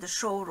 and they had a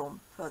showroom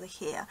further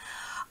here.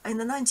 In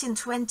the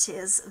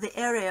 1920s, the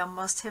area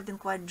must have been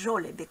quite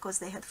jolly because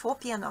they had 4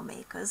 piano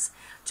makers,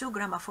 2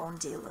 gramophone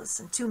dealers,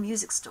 and 2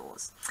 music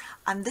stores.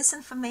 And this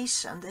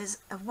information, there's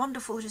a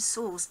wonderful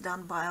resource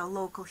done by our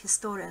local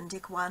historian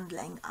Dick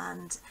Wandling,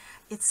 and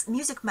it's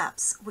music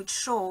maps, which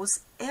shows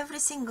every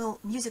single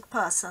music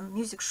person,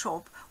 music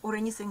shop, or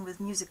anything with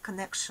music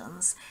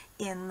connections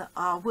in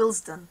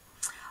Willesden.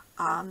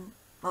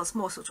 Well, it's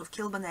more sort of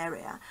Kilburn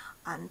area,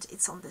 and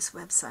it's on this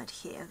website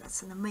here.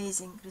 That's an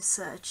amazing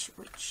research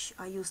which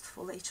I used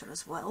for later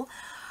as well.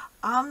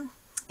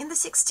 In the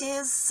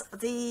 60s,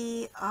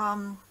 the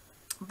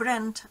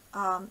Brent,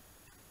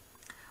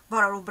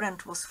 Borough of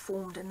Brent was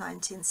formed in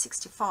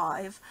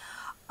 1965,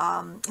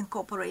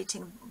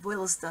 incorporating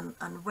Willesden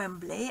and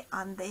Wembley,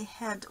 and they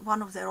had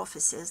one of their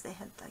offices, they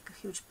had like a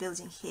huge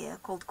building here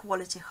called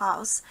Quality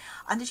House,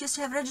 and it used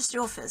to have registry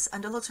office,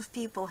 and a lot of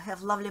people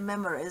have lovely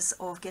memories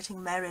of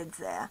getting married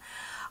there.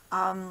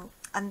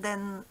 And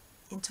then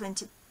in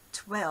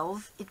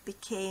 2012 it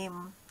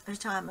became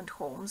retirement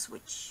homes,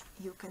 which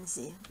you can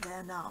see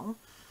there now.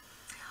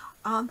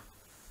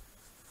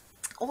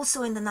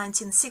 Also in the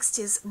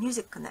 1960s,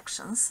 music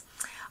connections.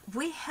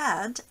 We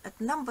had at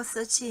number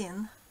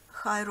 13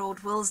 High Road,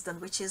 Willesden,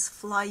 which is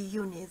Fly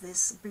Uni,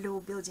 this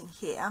blue building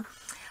here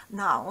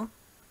now,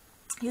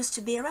 used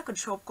to be a record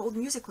shop called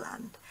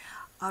Musicland,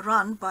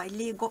 run by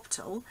Lee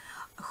Goptel,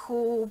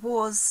 who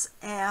was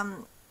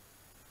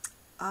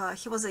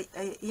he was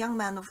a young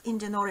man of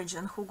Indian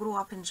origin who grew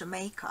up in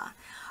Jamaica,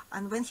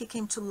 and when he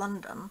came to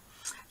London,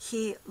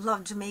 he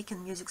loved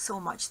Jamaican music so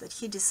much that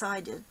he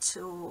decided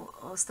to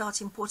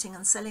start importing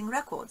and selling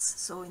records.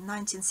 So in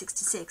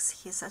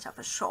 1966 he set up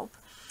a shop.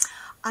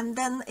 And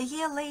then a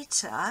year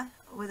later,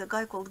 with a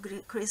guy called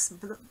Chris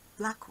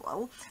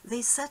Blackwell,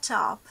 they set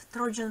up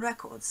Trojan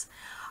Records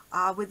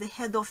with the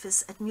head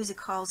office at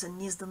Music House in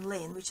Neasden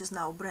Lane, which is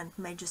now Brent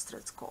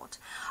Magistrates Court.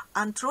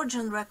 And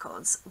Trojan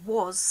Records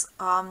was,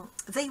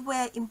 they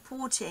were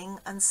importing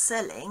and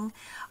selling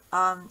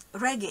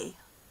reggae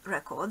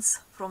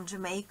records from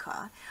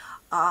Jamaica,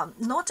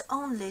 not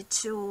only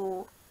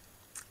to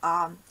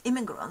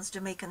immigrants,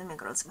 Jamaican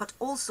immigrants, but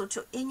also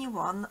to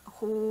anyone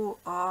who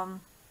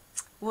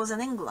was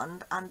in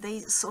England, and they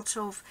sort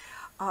of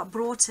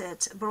brought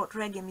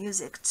reggae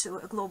music to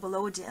a global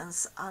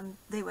audience, and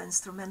they were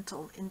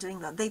instrumental in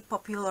doing that. They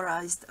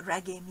popularized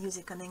reggae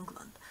music in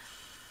England.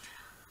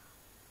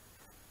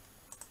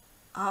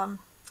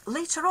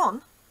 Later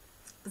on,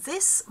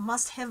 this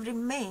must have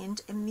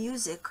remained a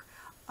music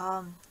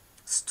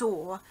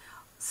store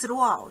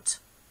throughout,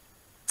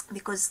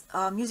 because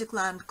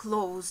Musicland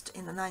closed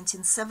in the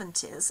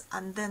 1970s,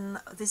 and then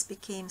this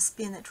became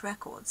Spinet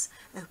Records,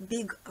 a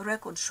big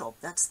record shop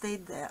that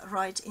stayed there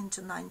right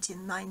into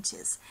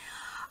 1990s.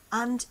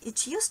 And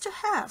it used to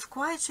have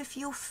quite a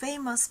few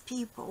famous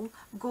people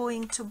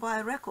going to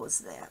buy records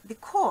there,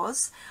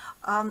 because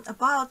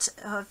about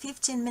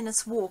 15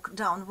 minutes walk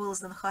down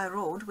Willesden High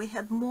Road, we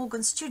had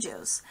Morgan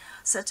Studios,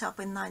 set up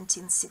in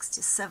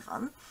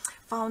 1967,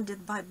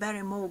 founded by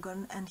Barry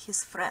Morgan and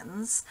his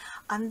friends,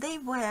 and they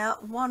were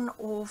one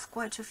of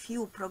quite a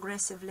few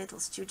progressive little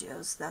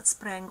studios that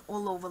sprang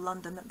all over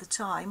London at the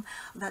time,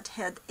 that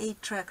had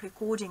 8-track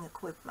recording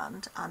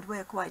equipment and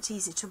were quite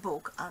easy to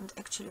book and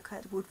actually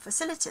had good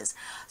facilities.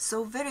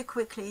 So very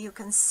quickly you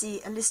can see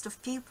a list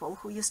of people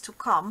who used to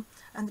come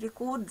and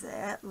record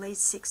there, late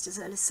 60s,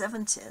 early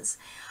 70s.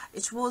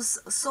 It was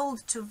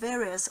sold to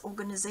various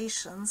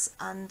organizations,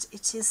 and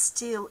it is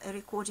still a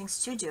recording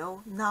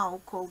studio now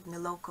called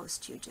Miloko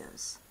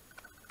Studios.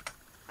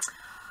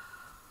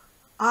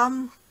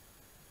 In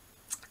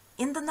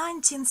the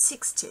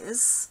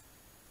 1960s,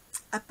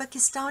 a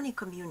Pakistani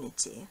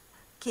community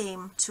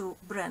came to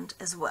Brent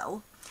as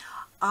well.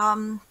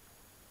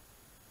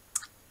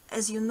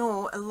 As you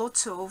know, a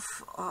lot of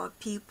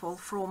people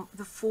from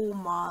the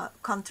former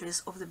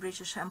countries of the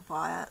British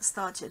Empire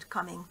started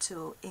coming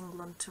to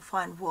England to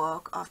find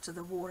work after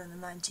the war in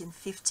the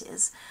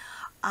 1950s.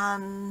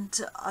 And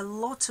a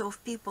lot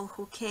of people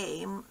who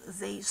came,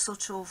 they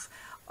sort of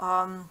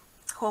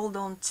hold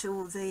on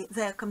to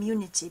their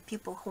community,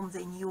 people whom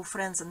they knew,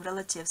 friends and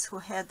relatives who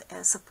had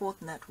a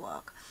support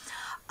network.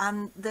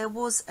 And there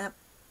was a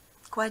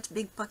quite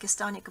big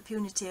Pakistani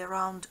community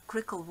around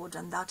Cricklewood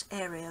and that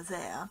area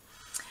there.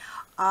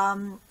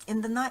 In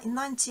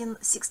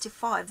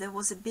 1965 there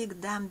was a big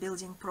dam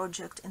building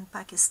project in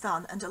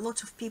Pakistan, and a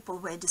lot of people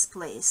were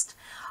displaced,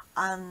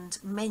 and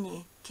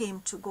many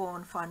came to go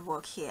and find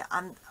work here.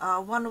 And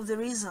one of the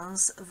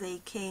reasons they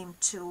came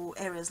to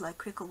areas like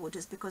Cricklewood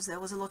is because there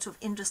was a lot of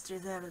industry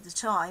there at the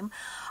time,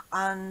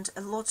 and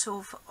a lot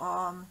of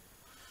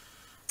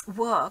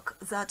work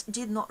that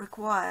did not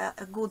require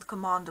a good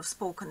command of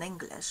spoken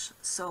English,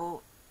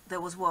 so there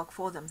was work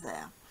for them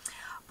there.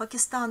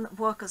 Pakistan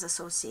Workers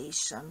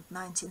Association,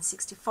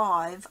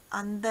 1965,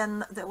 and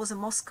then there was a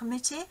mosque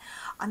committee,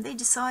 and they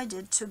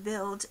decided to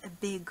build a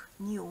big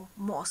new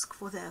mosque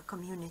for their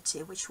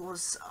community, which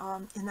was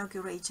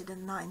inaugurated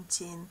in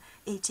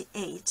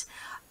 1988.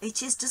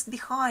 It is just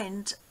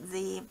behind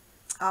the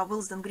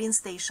Willesden Green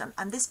station,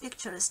 and this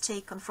picture is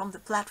taken from the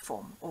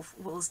platform of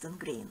Willesden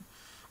Green.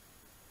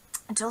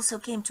 It also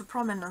came to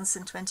prominence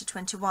in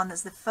 2021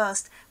 as the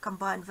first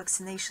combined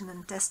vaccination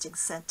and testing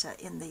centre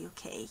in the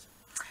UK.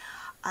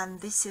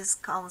 And this is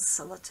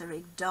Councillor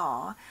Tariq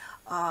Dar,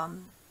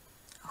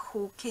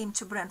 who came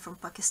to Brent from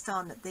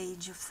Pakistan at the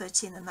age of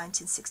 13 in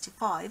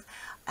 1965,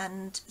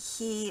 and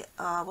he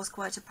was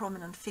quite a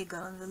prominent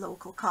figure in the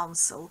local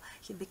council.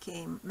 He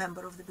became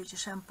member of the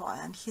British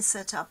Empire, and he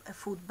set up a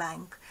food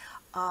bank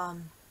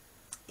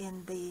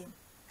in the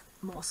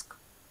mosque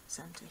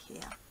centre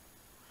here.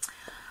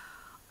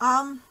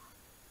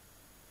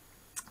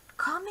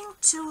 Coming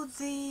to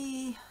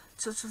the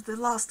sort of the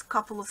last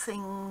couple of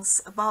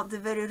things about the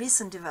very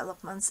recent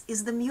developments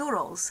is the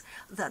murals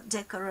that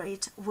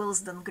decorate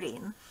Willesden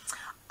Green,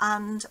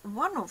 and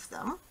one of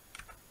them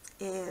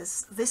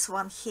is this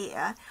one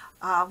here,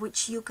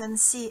 which you can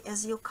see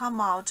as you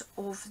come out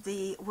of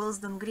the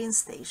Willesden Green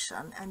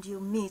station and you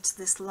meet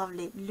this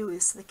lovely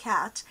Lewis the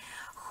cat,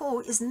 who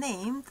is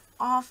named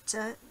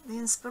after the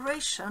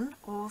inspiration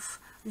of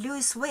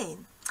Lewis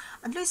Wain.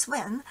 And Lewis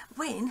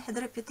Wain had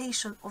a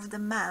reputation of the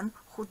man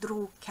who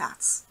drew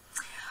cats.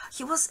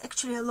 He was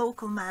actually a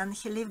local man.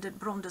 He lived at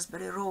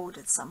Brondesbury Road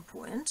at some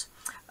point,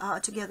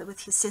 together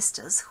with his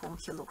sisters, whom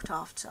he looked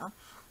after.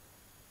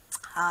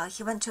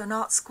 He went to an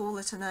art school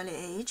at an early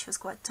age. He was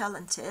quite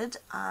talented,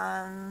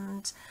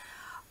 and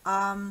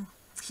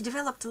he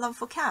developed a love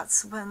for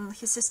cats when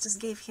his sisters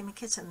gave him a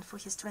kitten for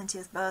his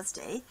 20th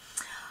birthday.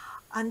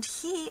 And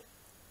he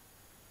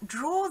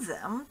drew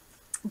them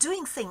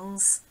doing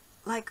things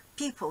like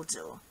people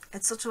do.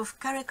 It's sort of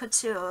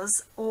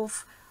caricatures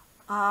of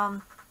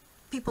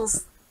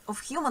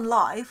human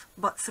life,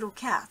 but through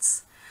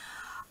cats.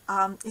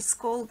 It's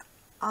called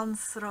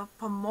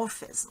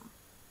anthropomorphism.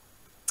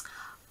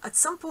 At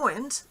some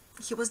point,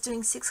 he was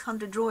doing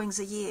 600 drawings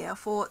a year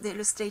for the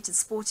Illustrated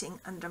Sporting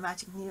and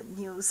Dramatic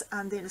News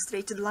and the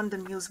Illustrated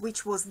London News,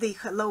 which was the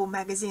Hello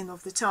magazine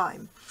of the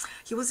time.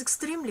 He was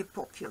extremely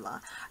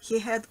popular. He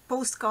had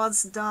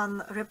postcards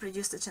done,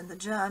 reproduced it in the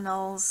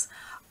journals,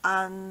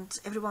 and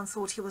everyone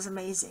thought he was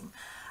amazing.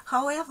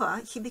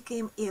 However, he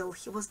became ill.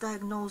 He was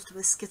diagnosed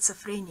with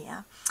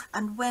schizophrenia,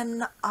 and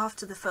when,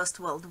 after the First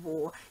World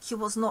War, he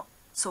was not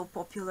so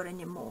popular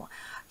anymore,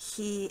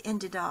 he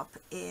ended up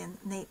in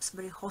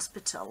Knapesbury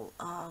Hospital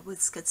with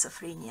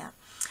schizophrenia.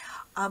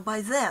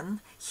 By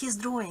then, his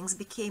drawings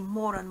became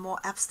more and more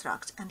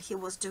abstract, and he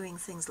was doing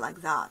things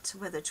like that,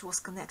 whether it was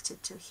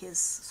connected to his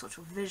sort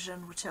of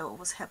vision, whatever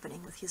was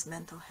happening with his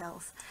mental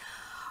health.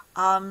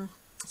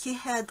 He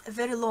had a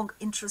very long,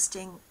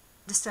 interesting,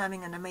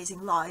 disturbing and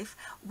amazing life,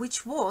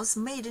 which was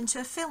made into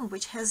a film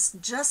which has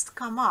just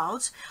come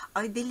out.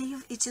 I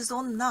believe it is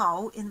on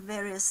now in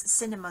various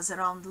cinemas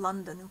around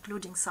London,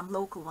 including some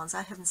local ones.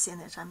 I haven't seen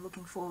it. I'm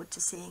looking forward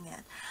to seeing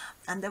it.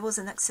 And there was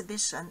an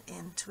exhibition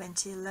in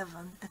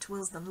 2011 at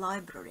Willesden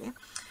Library.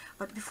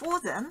 But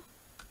before then,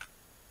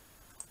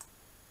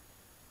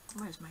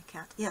 where's my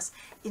cat? Yes,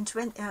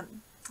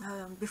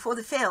 before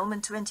the film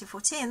in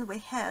 2014 we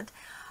had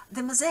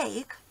the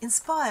mosaic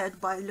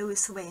inspired by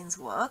Lewis Wain's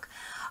work,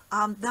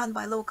 done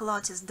by local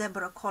artist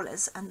Deborah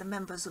Collis and the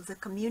members of the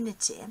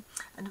community,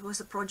 and it was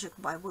a project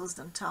by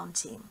Willesden Town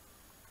Team.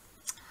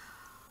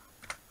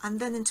 And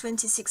then in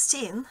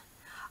 2016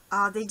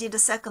 they did a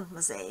second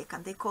mosaic,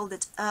 and they called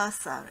it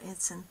Earther.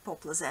 It's in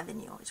Poplars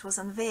Avenue. It was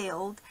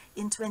unveiled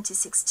in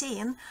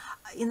 2016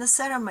 in a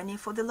ceremony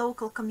for the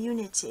local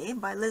community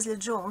by Leslie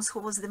Jones, who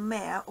was the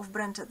mayor of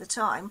Brent at the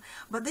time.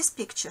 But this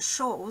picture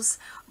shows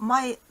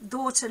my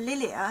daughter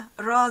Lilia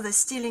rather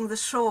stealing the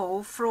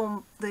show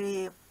from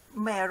the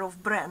mayor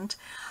of Brent,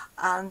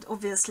 and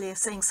obviously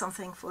saying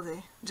something for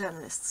the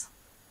journalists.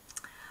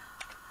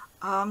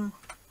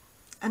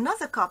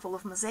 Another couple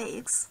of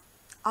mosaics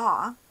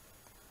are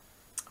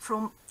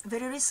from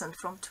very recent,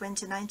 from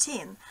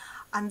 2019,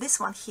 and this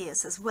one here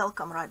says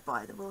 "Welcome" right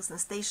by the Willesden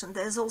station.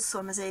 There's also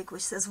a mosaic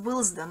which says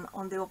Willesden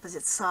on the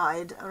opposite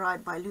side,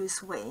 right by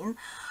Lewis Wain,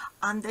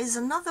 and there's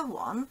another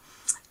one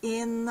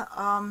in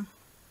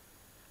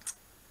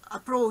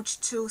approach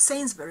to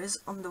Sainsbury's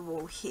on the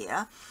wall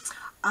here,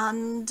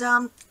 and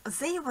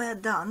they were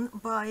done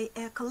by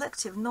a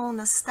collective known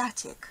as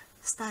Static.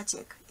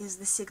 static is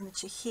the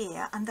signature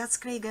here, and that's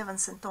Craig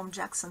Evans and Tom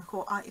Jackson,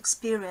 who are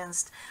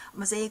experienced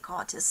mosaic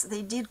artists.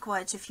 They did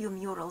quite a few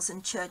murals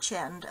in Church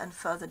End and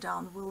further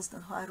down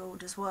Willesden High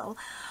Road as well,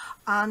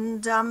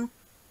 and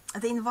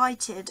they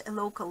invited a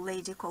local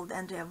lady called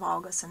Andrea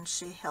Vargas, and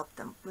she helped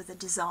them with the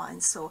design,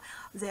 so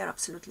they're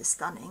absolutely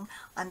stunning.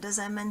 And as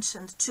I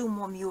mentioned, 2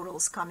 more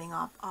murals coming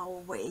up our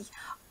way.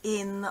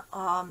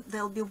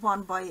 There'll be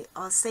one by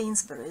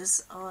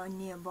Sainsbury's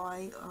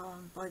nearby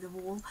by the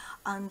wall,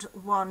 and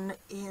one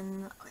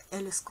in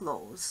Ellis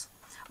Close,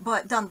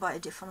 but done by a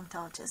different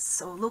artist.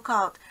 So look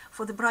out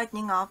for the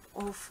brightening up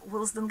of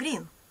Willesden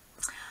Green.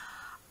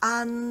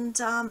 And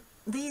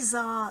these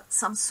are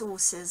some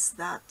sources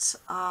that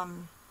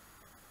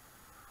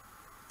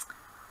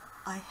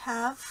I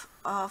have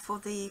for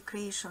the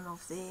creation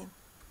of the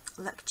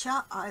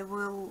lecture. I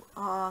will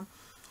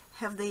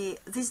have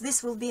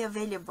this will be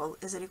available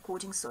as a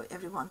recording, so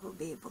everyone will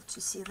be able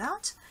to see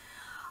that.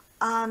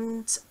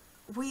 And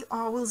we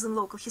are Willesden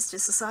Local History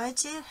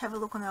Society. Have a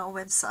look on our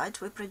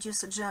website. We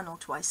produce a journal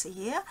twice a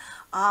year.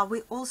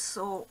 We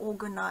also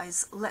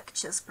organize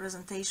lectures,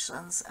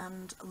 presentations,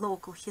 and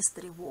local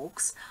history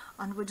walks,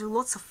 and we do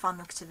lots of fun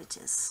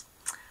activities.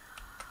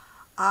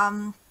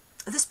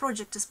 This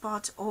project is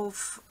part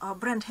of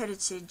Brent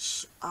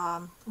Heritage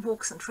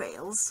Walks and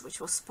Trails, which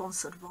was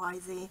sponsored by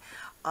the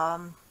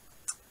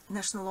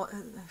National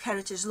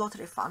Heritage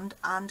Lottery Fund,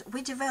 and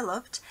we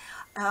developed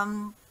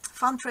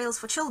fun trails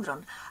for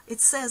children. It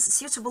says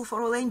suitable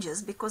for all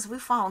ages, because we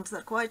found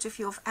that quite a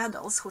few of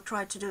adults who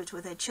tried to do it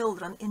with their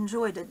children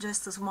enjoyed it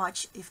just as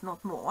much, if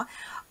not more.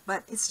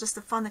 But it's just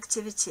a fun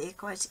activity,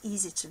 quite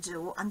easy to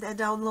do, and they're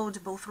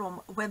downloadable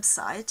from a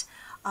website,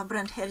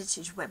 Brent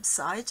Heritage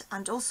website,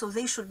 and also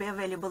they should be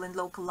available in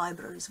local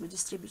libraries. We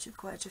distributed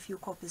quite a few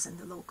copies in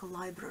the local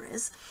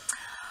libraries.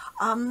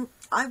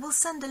 I will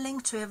send a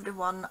link to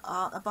everyone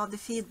about the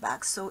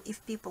feedback, so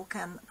if people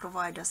can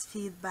provide us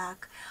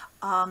feedback.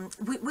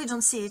 We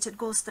don't see it, it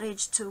goes straight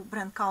to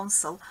Brent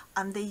Council,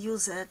 and they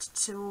use it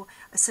to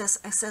assess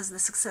the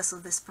success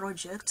of this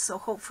project. So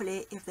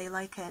hopefully, if they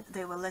like it,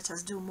 they will let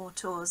us do more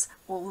tours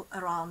all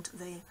around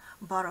the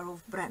borough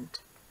of Brent.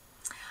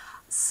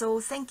 So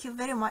thank you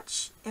very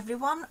much,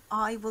 everyone.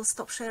 I will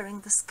stop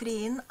sharing the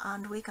screen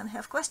and we can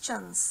have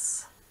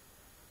questions.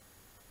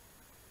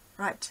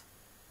 Right.